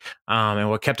economy, and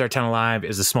what kept our town alive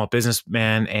is a small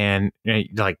businessman, and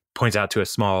like points out to a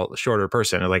small, shorter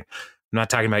person. Like, I'm not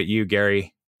talking about you,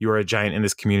 Gary. You are a giant in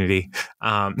this community.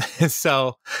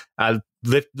 So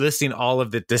listing all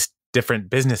of the different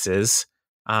businesses,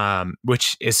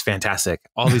 which is fantastic.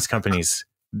 All these companies,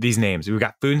 these names. We've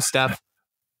got Food and Stuff,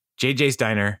 JJ's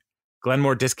Diner,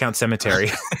 Glenmore Discount Cemetery,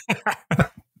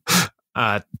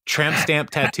 Tramp Stamp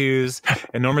Tattoos,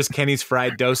 Enormous Kenny's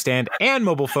Fried Dough Stand, and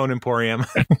Mobile Phone Emporium.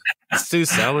 Sue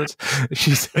Salads.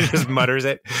 She just mutters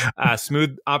it.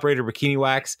 Smooth Operator Bikini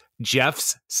Wax,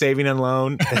 Jeff's Saving and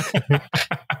Loan.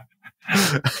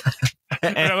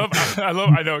 I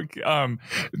know.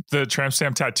 The tramp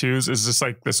stamp tattoos is just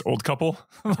like this old couple,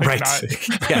 like right?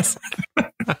 Yes.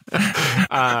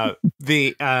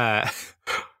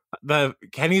 The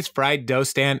Kenny's Fried Dough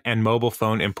Stand and Mobile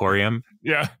Phone Emporium,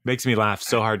 makes me laugh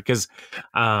so hard because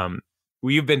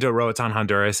we've been to Roatan,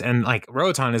 Honduras, and like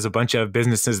Roatan is a bunch of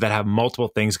businesses that have multiple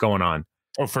things going on.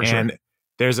 Oh, for sure. And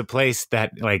there's a place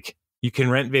that like you can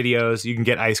rent videos, you can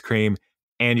get ice cream,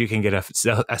 and you can get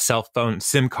a cell phone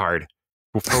SIM card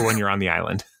for when you're on the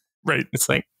island. Right. It's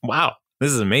like, wow,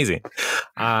 this is amazing.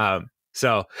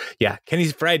 So yeah,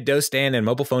 Kenny's Fried Dough Stand and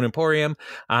Mobile Phone Emporium.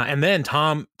 And then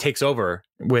Tom takes over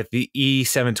with the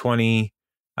E720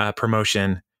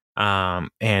 promotion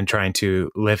and trying to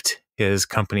lift his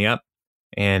company up,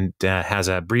 and has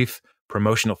a brief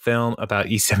promotional film about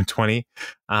E720.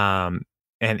 And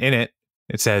in it,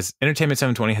 it says, Entertainment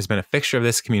 720 has been a fixture of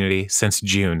this community since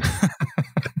June.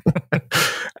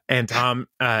 And Tom,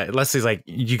 Leslie's like,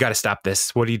 you got to stop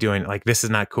this. What are you doing? Like, this is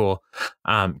not cool.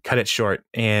 Cut it short.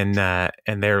 And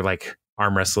they're like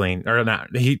arm wrestling, or not.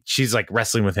 She's like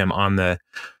wrestling with him on the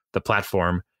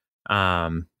platform.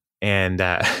 And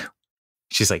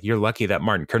she's like, you're lucky that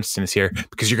Martin Kernston is here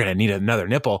because you're going to need another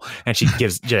nipple. And she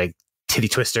gives a titty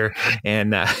twister.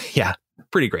 And yeah,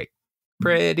 pretty great.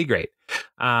 Pretty great.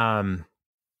 And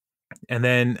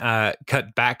then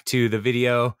cut back to the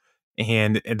video.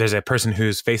 And there's a person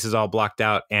whose face is all blocked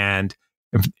out, and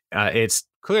it's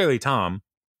clearly Tom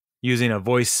using a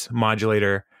voice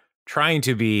modulator trying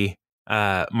to be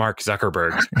Mark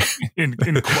Zuckerberg.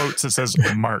 in quotes, it says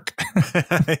Mark.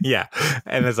 Yeah.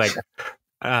 And it's like,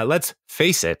 let's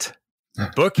face it,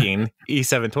 booking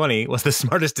E720 was the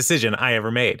smartest decision I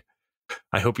ever made.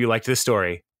 I hope you liked this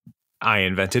story. I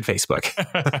invented Facebook.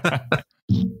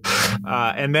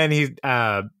 And then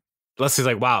Leslie's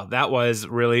like, wow, that was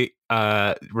really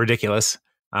ridiculous.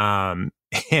 And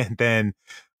then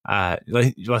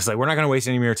Leslie's like, we're not going to waste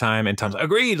any more time. And Tom's like,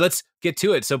 agreed, let's get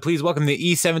to it. So please welcome the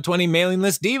E720 mailing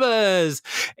list divas.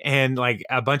 And like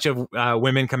a bunch of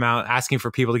women come out asking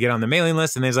for people to get on the mailing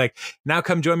list. And there's like, now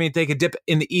come join me and take a dip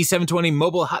in the E720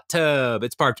 mobile hot tub.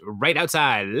 It's parked right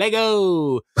outside.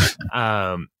 Lego.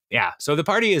 Yeah. So the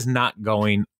party is not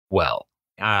going well.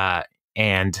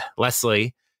 And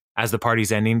Leslie, as the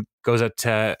party's ending, goes up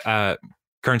to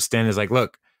Kernston, is like,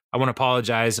 look, I want to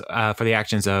apologize for the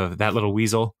actions of that little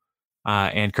weasel.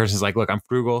 And Kernston's like, look, I'm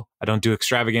frugal. I don't do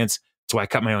extravagance. That's why I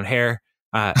cut my own hair.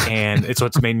 And it's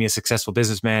what's made me a successful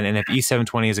businessman. And if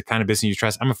E720 is a kind of business you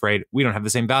trust, I'm afraid we don't have the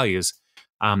same values.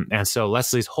 And so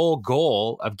Leslie's whole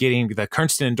goal of getting the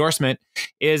Kernston endorsement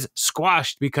is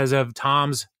squashed because of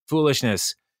Tom's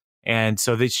foolishness. And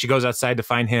so she goes outside to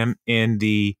find him in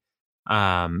the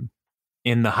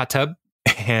hot tub,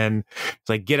 and it's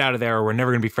like, get out of there or we're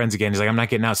never going to be friends again. He's like, I'm not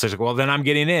getting out. So she's like, well, then I'm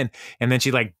getting in. And then she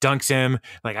like dunks him,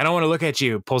 like, I don't want to look at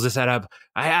you, pulls his head up.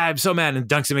 I'm so mad, and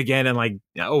dunks him again, and like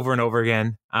over and over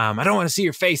again. I don't want to see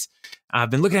your face. I've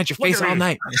been looking at your face all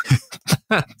night.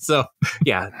 So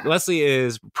yeah, Leslie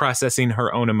is processing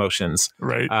her own emotions,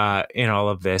 right, in all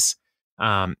of this.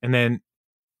 And then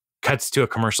cuts to a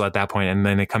commercial at that point, and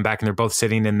then they come back and they're both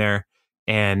sitting in there,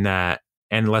 and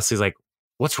Leslie's like,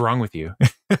 what's wrong with you?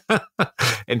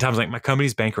 And Tom's like, my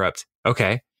company's bankrupt.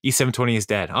 Okay. E720 is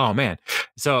dead. Oh man.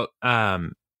 So,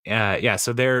 yeah,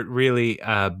 so they're really,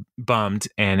 bummed,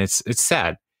 and it's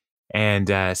sad.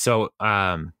 And, so,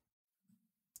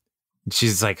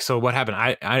 she's like, so what happened?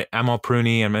 I'm all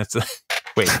pruny. And it's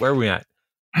wait, where are we at?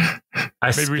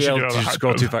 Maybe we should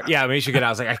go too far. Yeah, maybe we should get out. I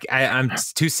was like, I'm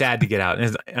too sad to get out.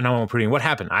 And I'm all pruny. What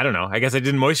happened? I don't know. I guess I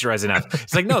didn't moisturize enough.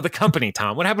 It's like, no, the company,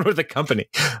 Tom. What happened with the company?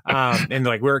 And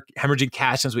like, we're hemorrhaging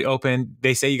cash since we opened.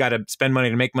 They say you got to spend money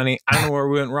to make money. I don't know where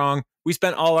we went wrong. We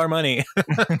spent all our money.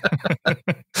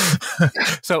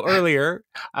 So earlier,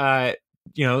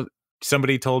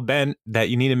 somebody told Ben that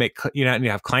you need to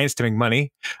have clients to make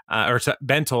money.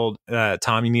 Ben told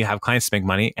Tom you need to have clients to make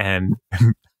money. And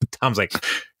Tom's like,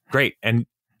 great. And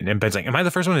Ben's like, am I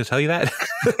the first one to tell you that?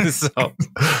 So,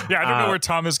 yeah, I don't know where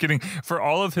Tom is getting for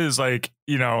all of his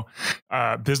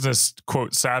business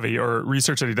quote savvy or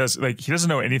research that he does. Like, he doesn't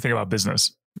know anything about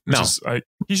business. No,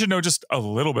 he should know just a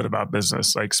little bit about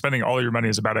business. Like, spending all your money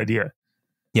is a bad idea.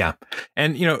 Yeah.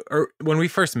 And, when we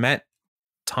first met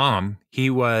Tom, he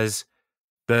was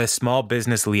the small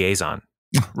business liaison,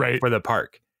 right, for the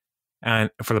park and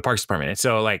for the parks department. And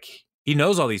so like, he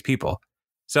knows all these people.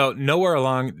 So nowhere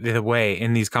along the way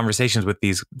in these conversations with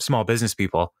these small business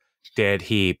people did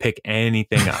he pick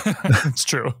anything up. It's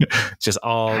true. It's just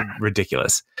all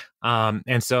ridiculous.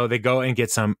 And so they go and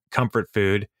get some comfort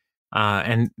food.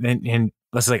 And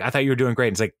Leslie's like, I thought you were doing great.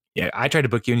 And it's like, yeah, I tried to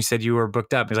book you and you said you were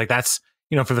booked up. He's like, that's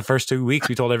for the first 2 weeks,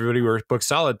 we told everybody we were booked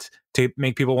solid to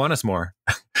make people want us more.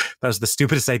 That was the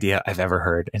stupidest idea I've ever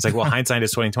heard. And it's like, well, hindsight is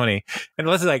 2020. And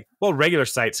Leslie's like, well, regular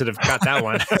sites should have got that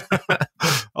one.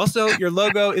 Also, your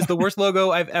logo is the worst logo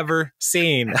I've ever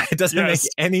seen. It doesn't make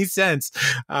any sense.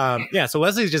 So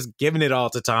Leslie's just giving it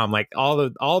all to Tom. Like all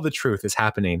the truth is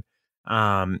happening.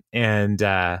 And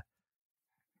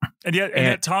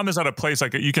yet Tom is at a place,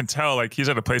 like you can tell, like he's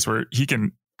at a place where he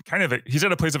can he's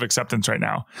at a place of acceptance right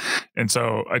now. And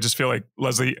so I just feel like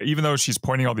Leslie, even though she's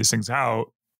pointing all these things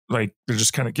out, like they're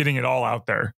just kind of getting it all out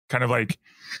there, kind of like,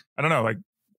 I don't know,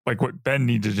 like what Ben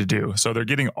needed to do. So they're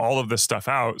getting all of this stuff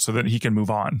out so that he can move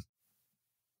on.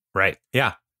 Right.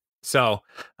 Yeah. So,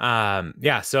 Tom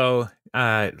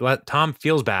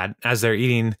feels bad as they're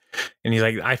eating, and he's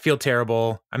like, I feel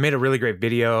terrible. I made a really great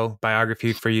video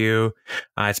biography for you.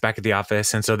 It's back at the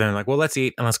office. And so then like, well, let's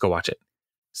eat and let's go watch it.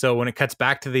 So when it cuts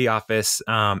back to the office,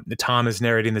 Tom is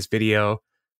narrating this video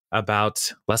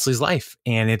about Leslie's life,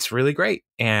 and it's really great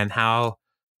and how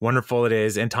wonderful it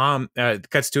is. And Tom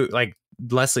cuts to like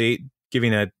Leslie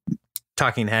giving a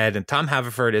talking head, and Tom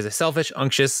Haverford is a selfish,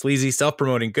 unctuous, sleazy,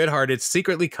 self-promoting, good-hearted,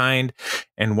 secretly kind,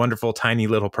 and wonderful tiny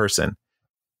little person.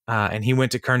 And he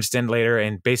went to Kernston later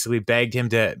and basically begged him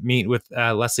to meet with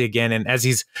Leslie again. And as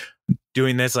he's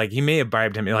doing this, like he may have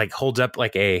bribed him. He like holds up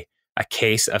like a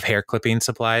case of hair clipping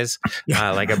supplies,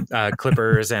 like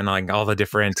clippers and like all the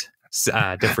different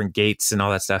gates and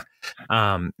all that stuff.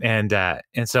 And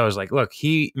so I was like, look,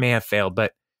 he may have failed,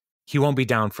 but he won't be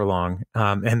down for long.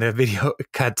 And the video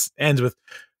ends with,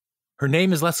 her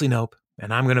name is Leslie Knope,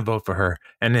 and I'm going to vote for her.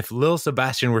 And if Lil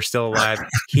Sebastian were still alive,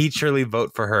 he'd surely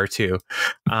vote for her too.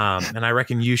 And I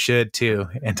reckon you should too.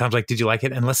 And Tom's like, did you like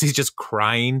it? And Leslie's just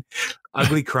crying,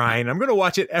 ugly crying. I'm going to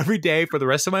watch it every day for the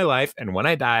rest of my life. And when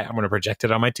I die, I'm going to project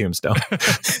it on my tombstone.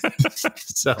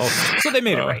 so they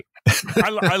made it right.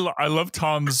 I love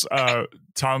Tom's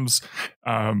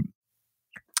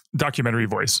documentary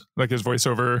voice, like his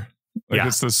voiceover. Like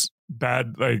it's this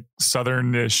bad, like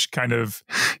Southern-ish kind of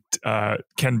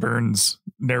Ken Burns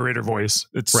narrator voice.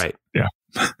 It's right. Yeah.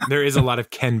 There is a lot of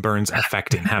Ken Burns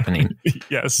affecting happening.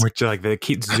 Yes. Which like they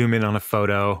keep zoom in on a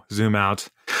photo, zoom out.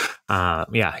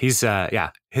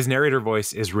 His narrator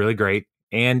voice is really great.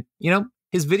 And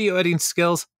his video editing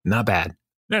skills, not bad.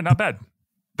 Yeah, not bad.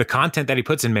 The content that he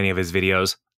puts in many of his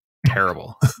videos,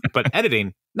 terrible. But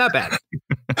editing, not bad.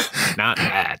 Not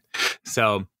bad.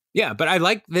 So yeah, but I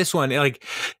like this one. Like,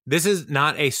 this is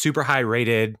not a super high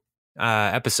rated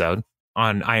episode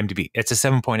on IMDb. It's a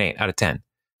 7.8 out of 10.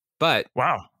 But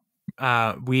wow,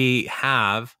 we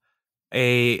have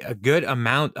a good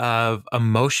amount of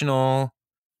emotional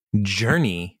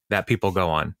journey that people go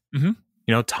on.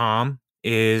 Mm-hmm. Tom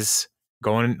is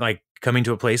coming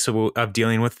to a place of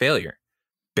dealing with failure.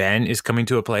 Ben is coming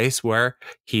to a place where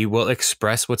he will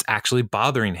express what's actually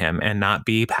bothering him and not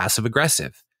be passive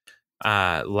aggressive.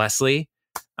 Leslie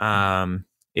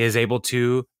is able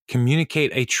to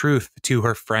communicate a truth to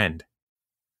her friend.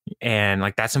 And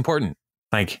like, that's important.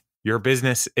 Like, your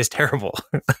business is terrible.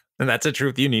 And that's a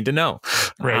truth you need to know.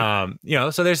 Right.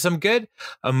 So there's some good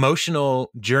emotional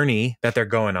journey that they're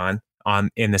going on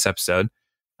in this episode.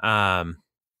 Yeah,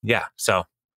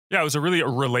 it was a really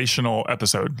relational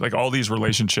episode. Like all these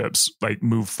relationships like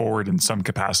move forward in some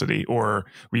capacity, or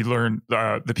we learned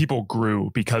the people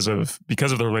grew because of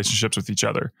the relationships with each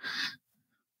other.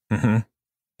 Mm-hmm.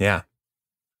 Yeah.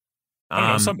 I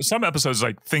don't know, some episodes,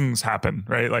 like things happen,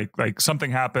 right? Like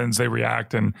something happens, they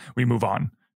react, and we move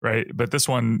on, right? But this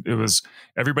one, it was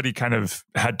everybody kind of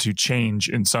had to change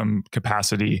in some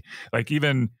capacity. Like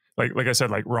even like I said,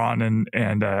 like Ron and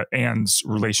Anne's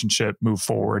relationship moved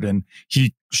forward, and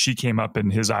she came up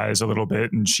in his eyes a little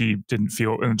bit, and she didn't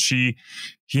feel, and he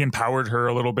empowered her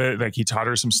a little bit, like he taught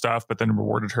her some stuff, but then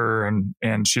rewarded her, and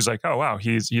she's like, oh wow,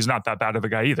 he's not that bad of a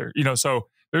guy either, so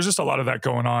there's just a lot of that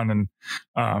going on, and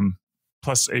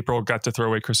plus April got to throw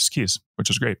away Chris's keys, which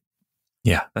is great.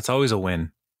 Yeah, that's always a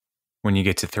win when you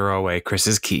get to throw away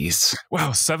Chris's keys.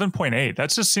 Wow, 7.8. That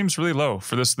just seems really low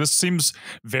for this. This seems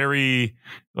very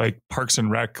like Parks and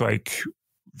Rec, like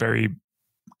very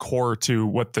core to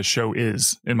what the show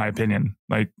is, in my opinion.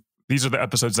 Like these are the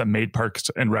episodes that made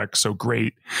Parks and Rec so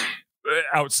great.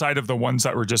 Outside of the ones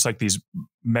that were just like these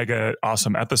mega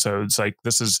awesome episodes, like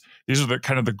these are the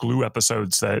kind of the glue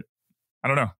episodes that, I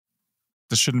don't know,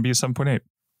 this shouldn't be a 7.8.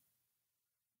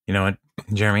 You know what,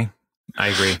 Jeremy? I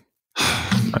agree.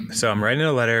 So I'm writing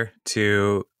a letter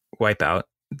to Wipeout,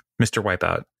 Mr.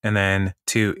 Wipeout, and then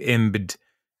to Imdb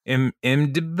and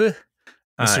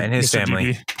his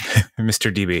family.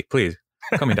 Mr. DB, please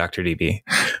call me Dr. DB.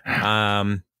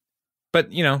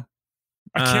 But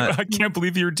I can't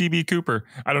believe you're DB Cooper.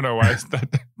 I don't know why.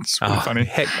 That's really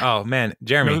funny. Oh man,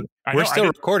 Jeremy, we're still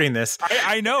recording this.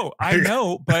 I know,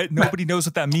 but nobody knows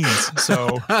what that means.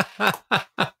 So,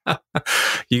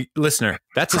 you listener,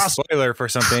 that's a spoiler for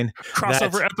something.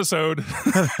 Crossover episode.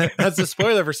 That's a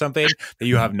spoiler for something that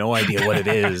you have no idea what it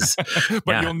is,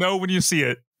 but you'll know when you see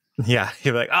it. Yeah,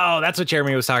 you're like, oh, that's what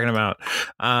Jeremy was talking about.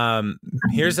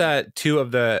 Here's 2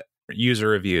 of the user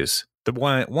reviews. The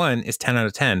one is 10 out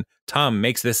of 10. Tom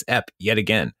makes this ep yet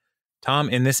again. Tom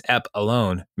in this ep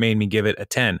alone made me give it a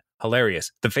 10.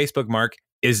 Hilarious. The Facebook mark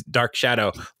is Dark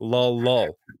Shadow. Lol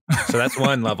lol. So that's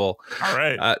one level. All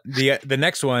right. The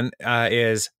next one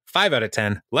is 5 out of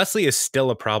 10. Leslie is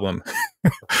still a problem.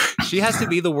 She has to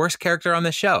be the worst character on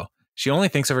the show. She only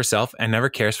thinks of herself and never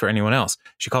cares for anyone else.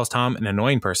 She calls Tom an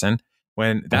annoying person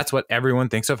when that's what everyone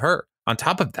thinks of her. On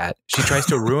top of that, she tries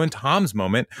to ruin Tom's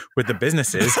moment with the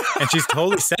businesses, and she's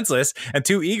totally senseless and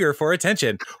too eager for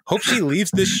attention. Hope she leaves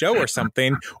this show or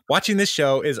something. Watching this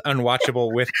show is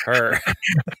unwatchable with her.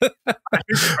 I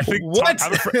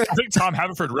think Tom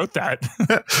Haverford wrote that.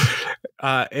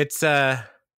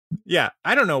 Yeah,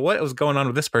 I don't know what was going on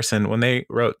with this person when they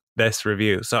wrote this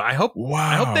review. So I hope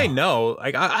they know.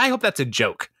 Like, I hope that's a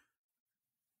joke.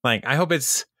 Like, I hope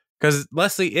it's because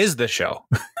Leslie is the show.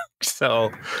 So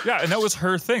yeah, and that was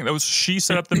her thing. She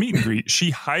set up the meet and greet.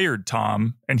 She hired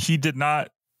Tom, and he did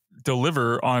not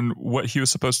deliver on what he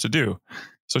was supposed to do.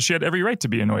 So she had every right to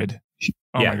be annoyed.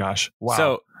 My gosh!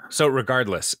 Wow. So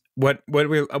regardless, what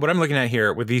I'm looking at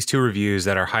here with these 2 reviews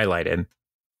that are highlighted,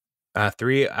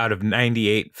 3 out of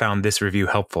 98 found this review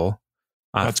helpful.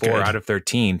 4 good. Out of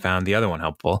 13 found the other one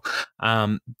helpful. 3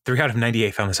 out of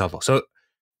 98 found this helpful. So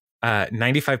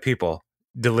 95 people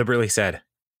deliberately said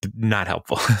not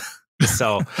helpful.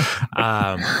 So,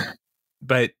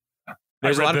 but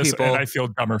there's a lot of people, and I feel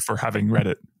dumber for having read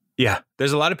it. Yeah,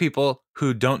 there's a lot of people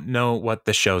who don't know what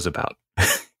the show's about,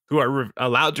 who are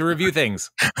allowed to review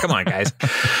things. Come on, guys.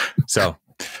 So,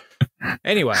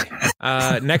 anyway,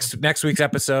 next week's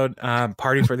episode,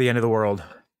 party for the end of the world.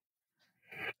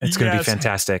 It's going to be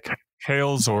fantastic.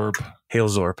 Hail Zorb. Hail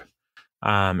Zorb.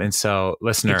 And so,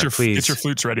 listener, please get your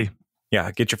flutes ready. Yeah,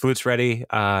 get your flutes ready.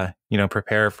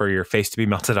 Prepare for your face to be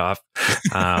melted off.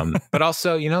 But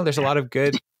also, there's a lot of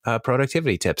good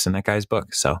productivity tips in that guy's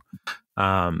book. So,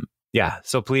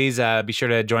 so please be sure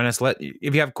to join us.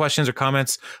 If you have questions or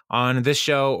comments on this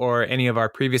show or any of our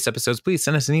previous episodes, please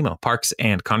send us an email,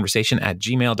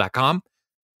 parksandconversation@gmail.com.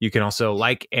 You can also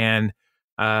like and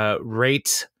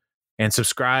rate and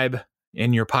subscribe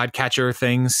in your podcatcher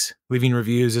things. Leaving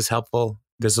reviews is helpful.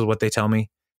 This is what they tell me.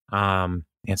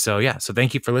 And so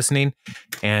thank you for listening,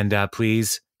 and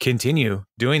please continue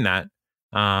doing that.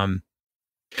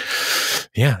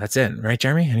 That's it, right,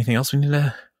 Jeremy? Anything else we need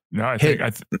to? No, I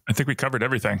think we covered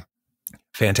everything.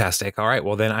 Fantastic. All right.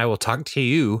 Well, then I will talk to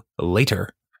you later.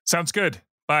 Sounds good.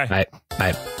 Bye.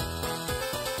 Bye.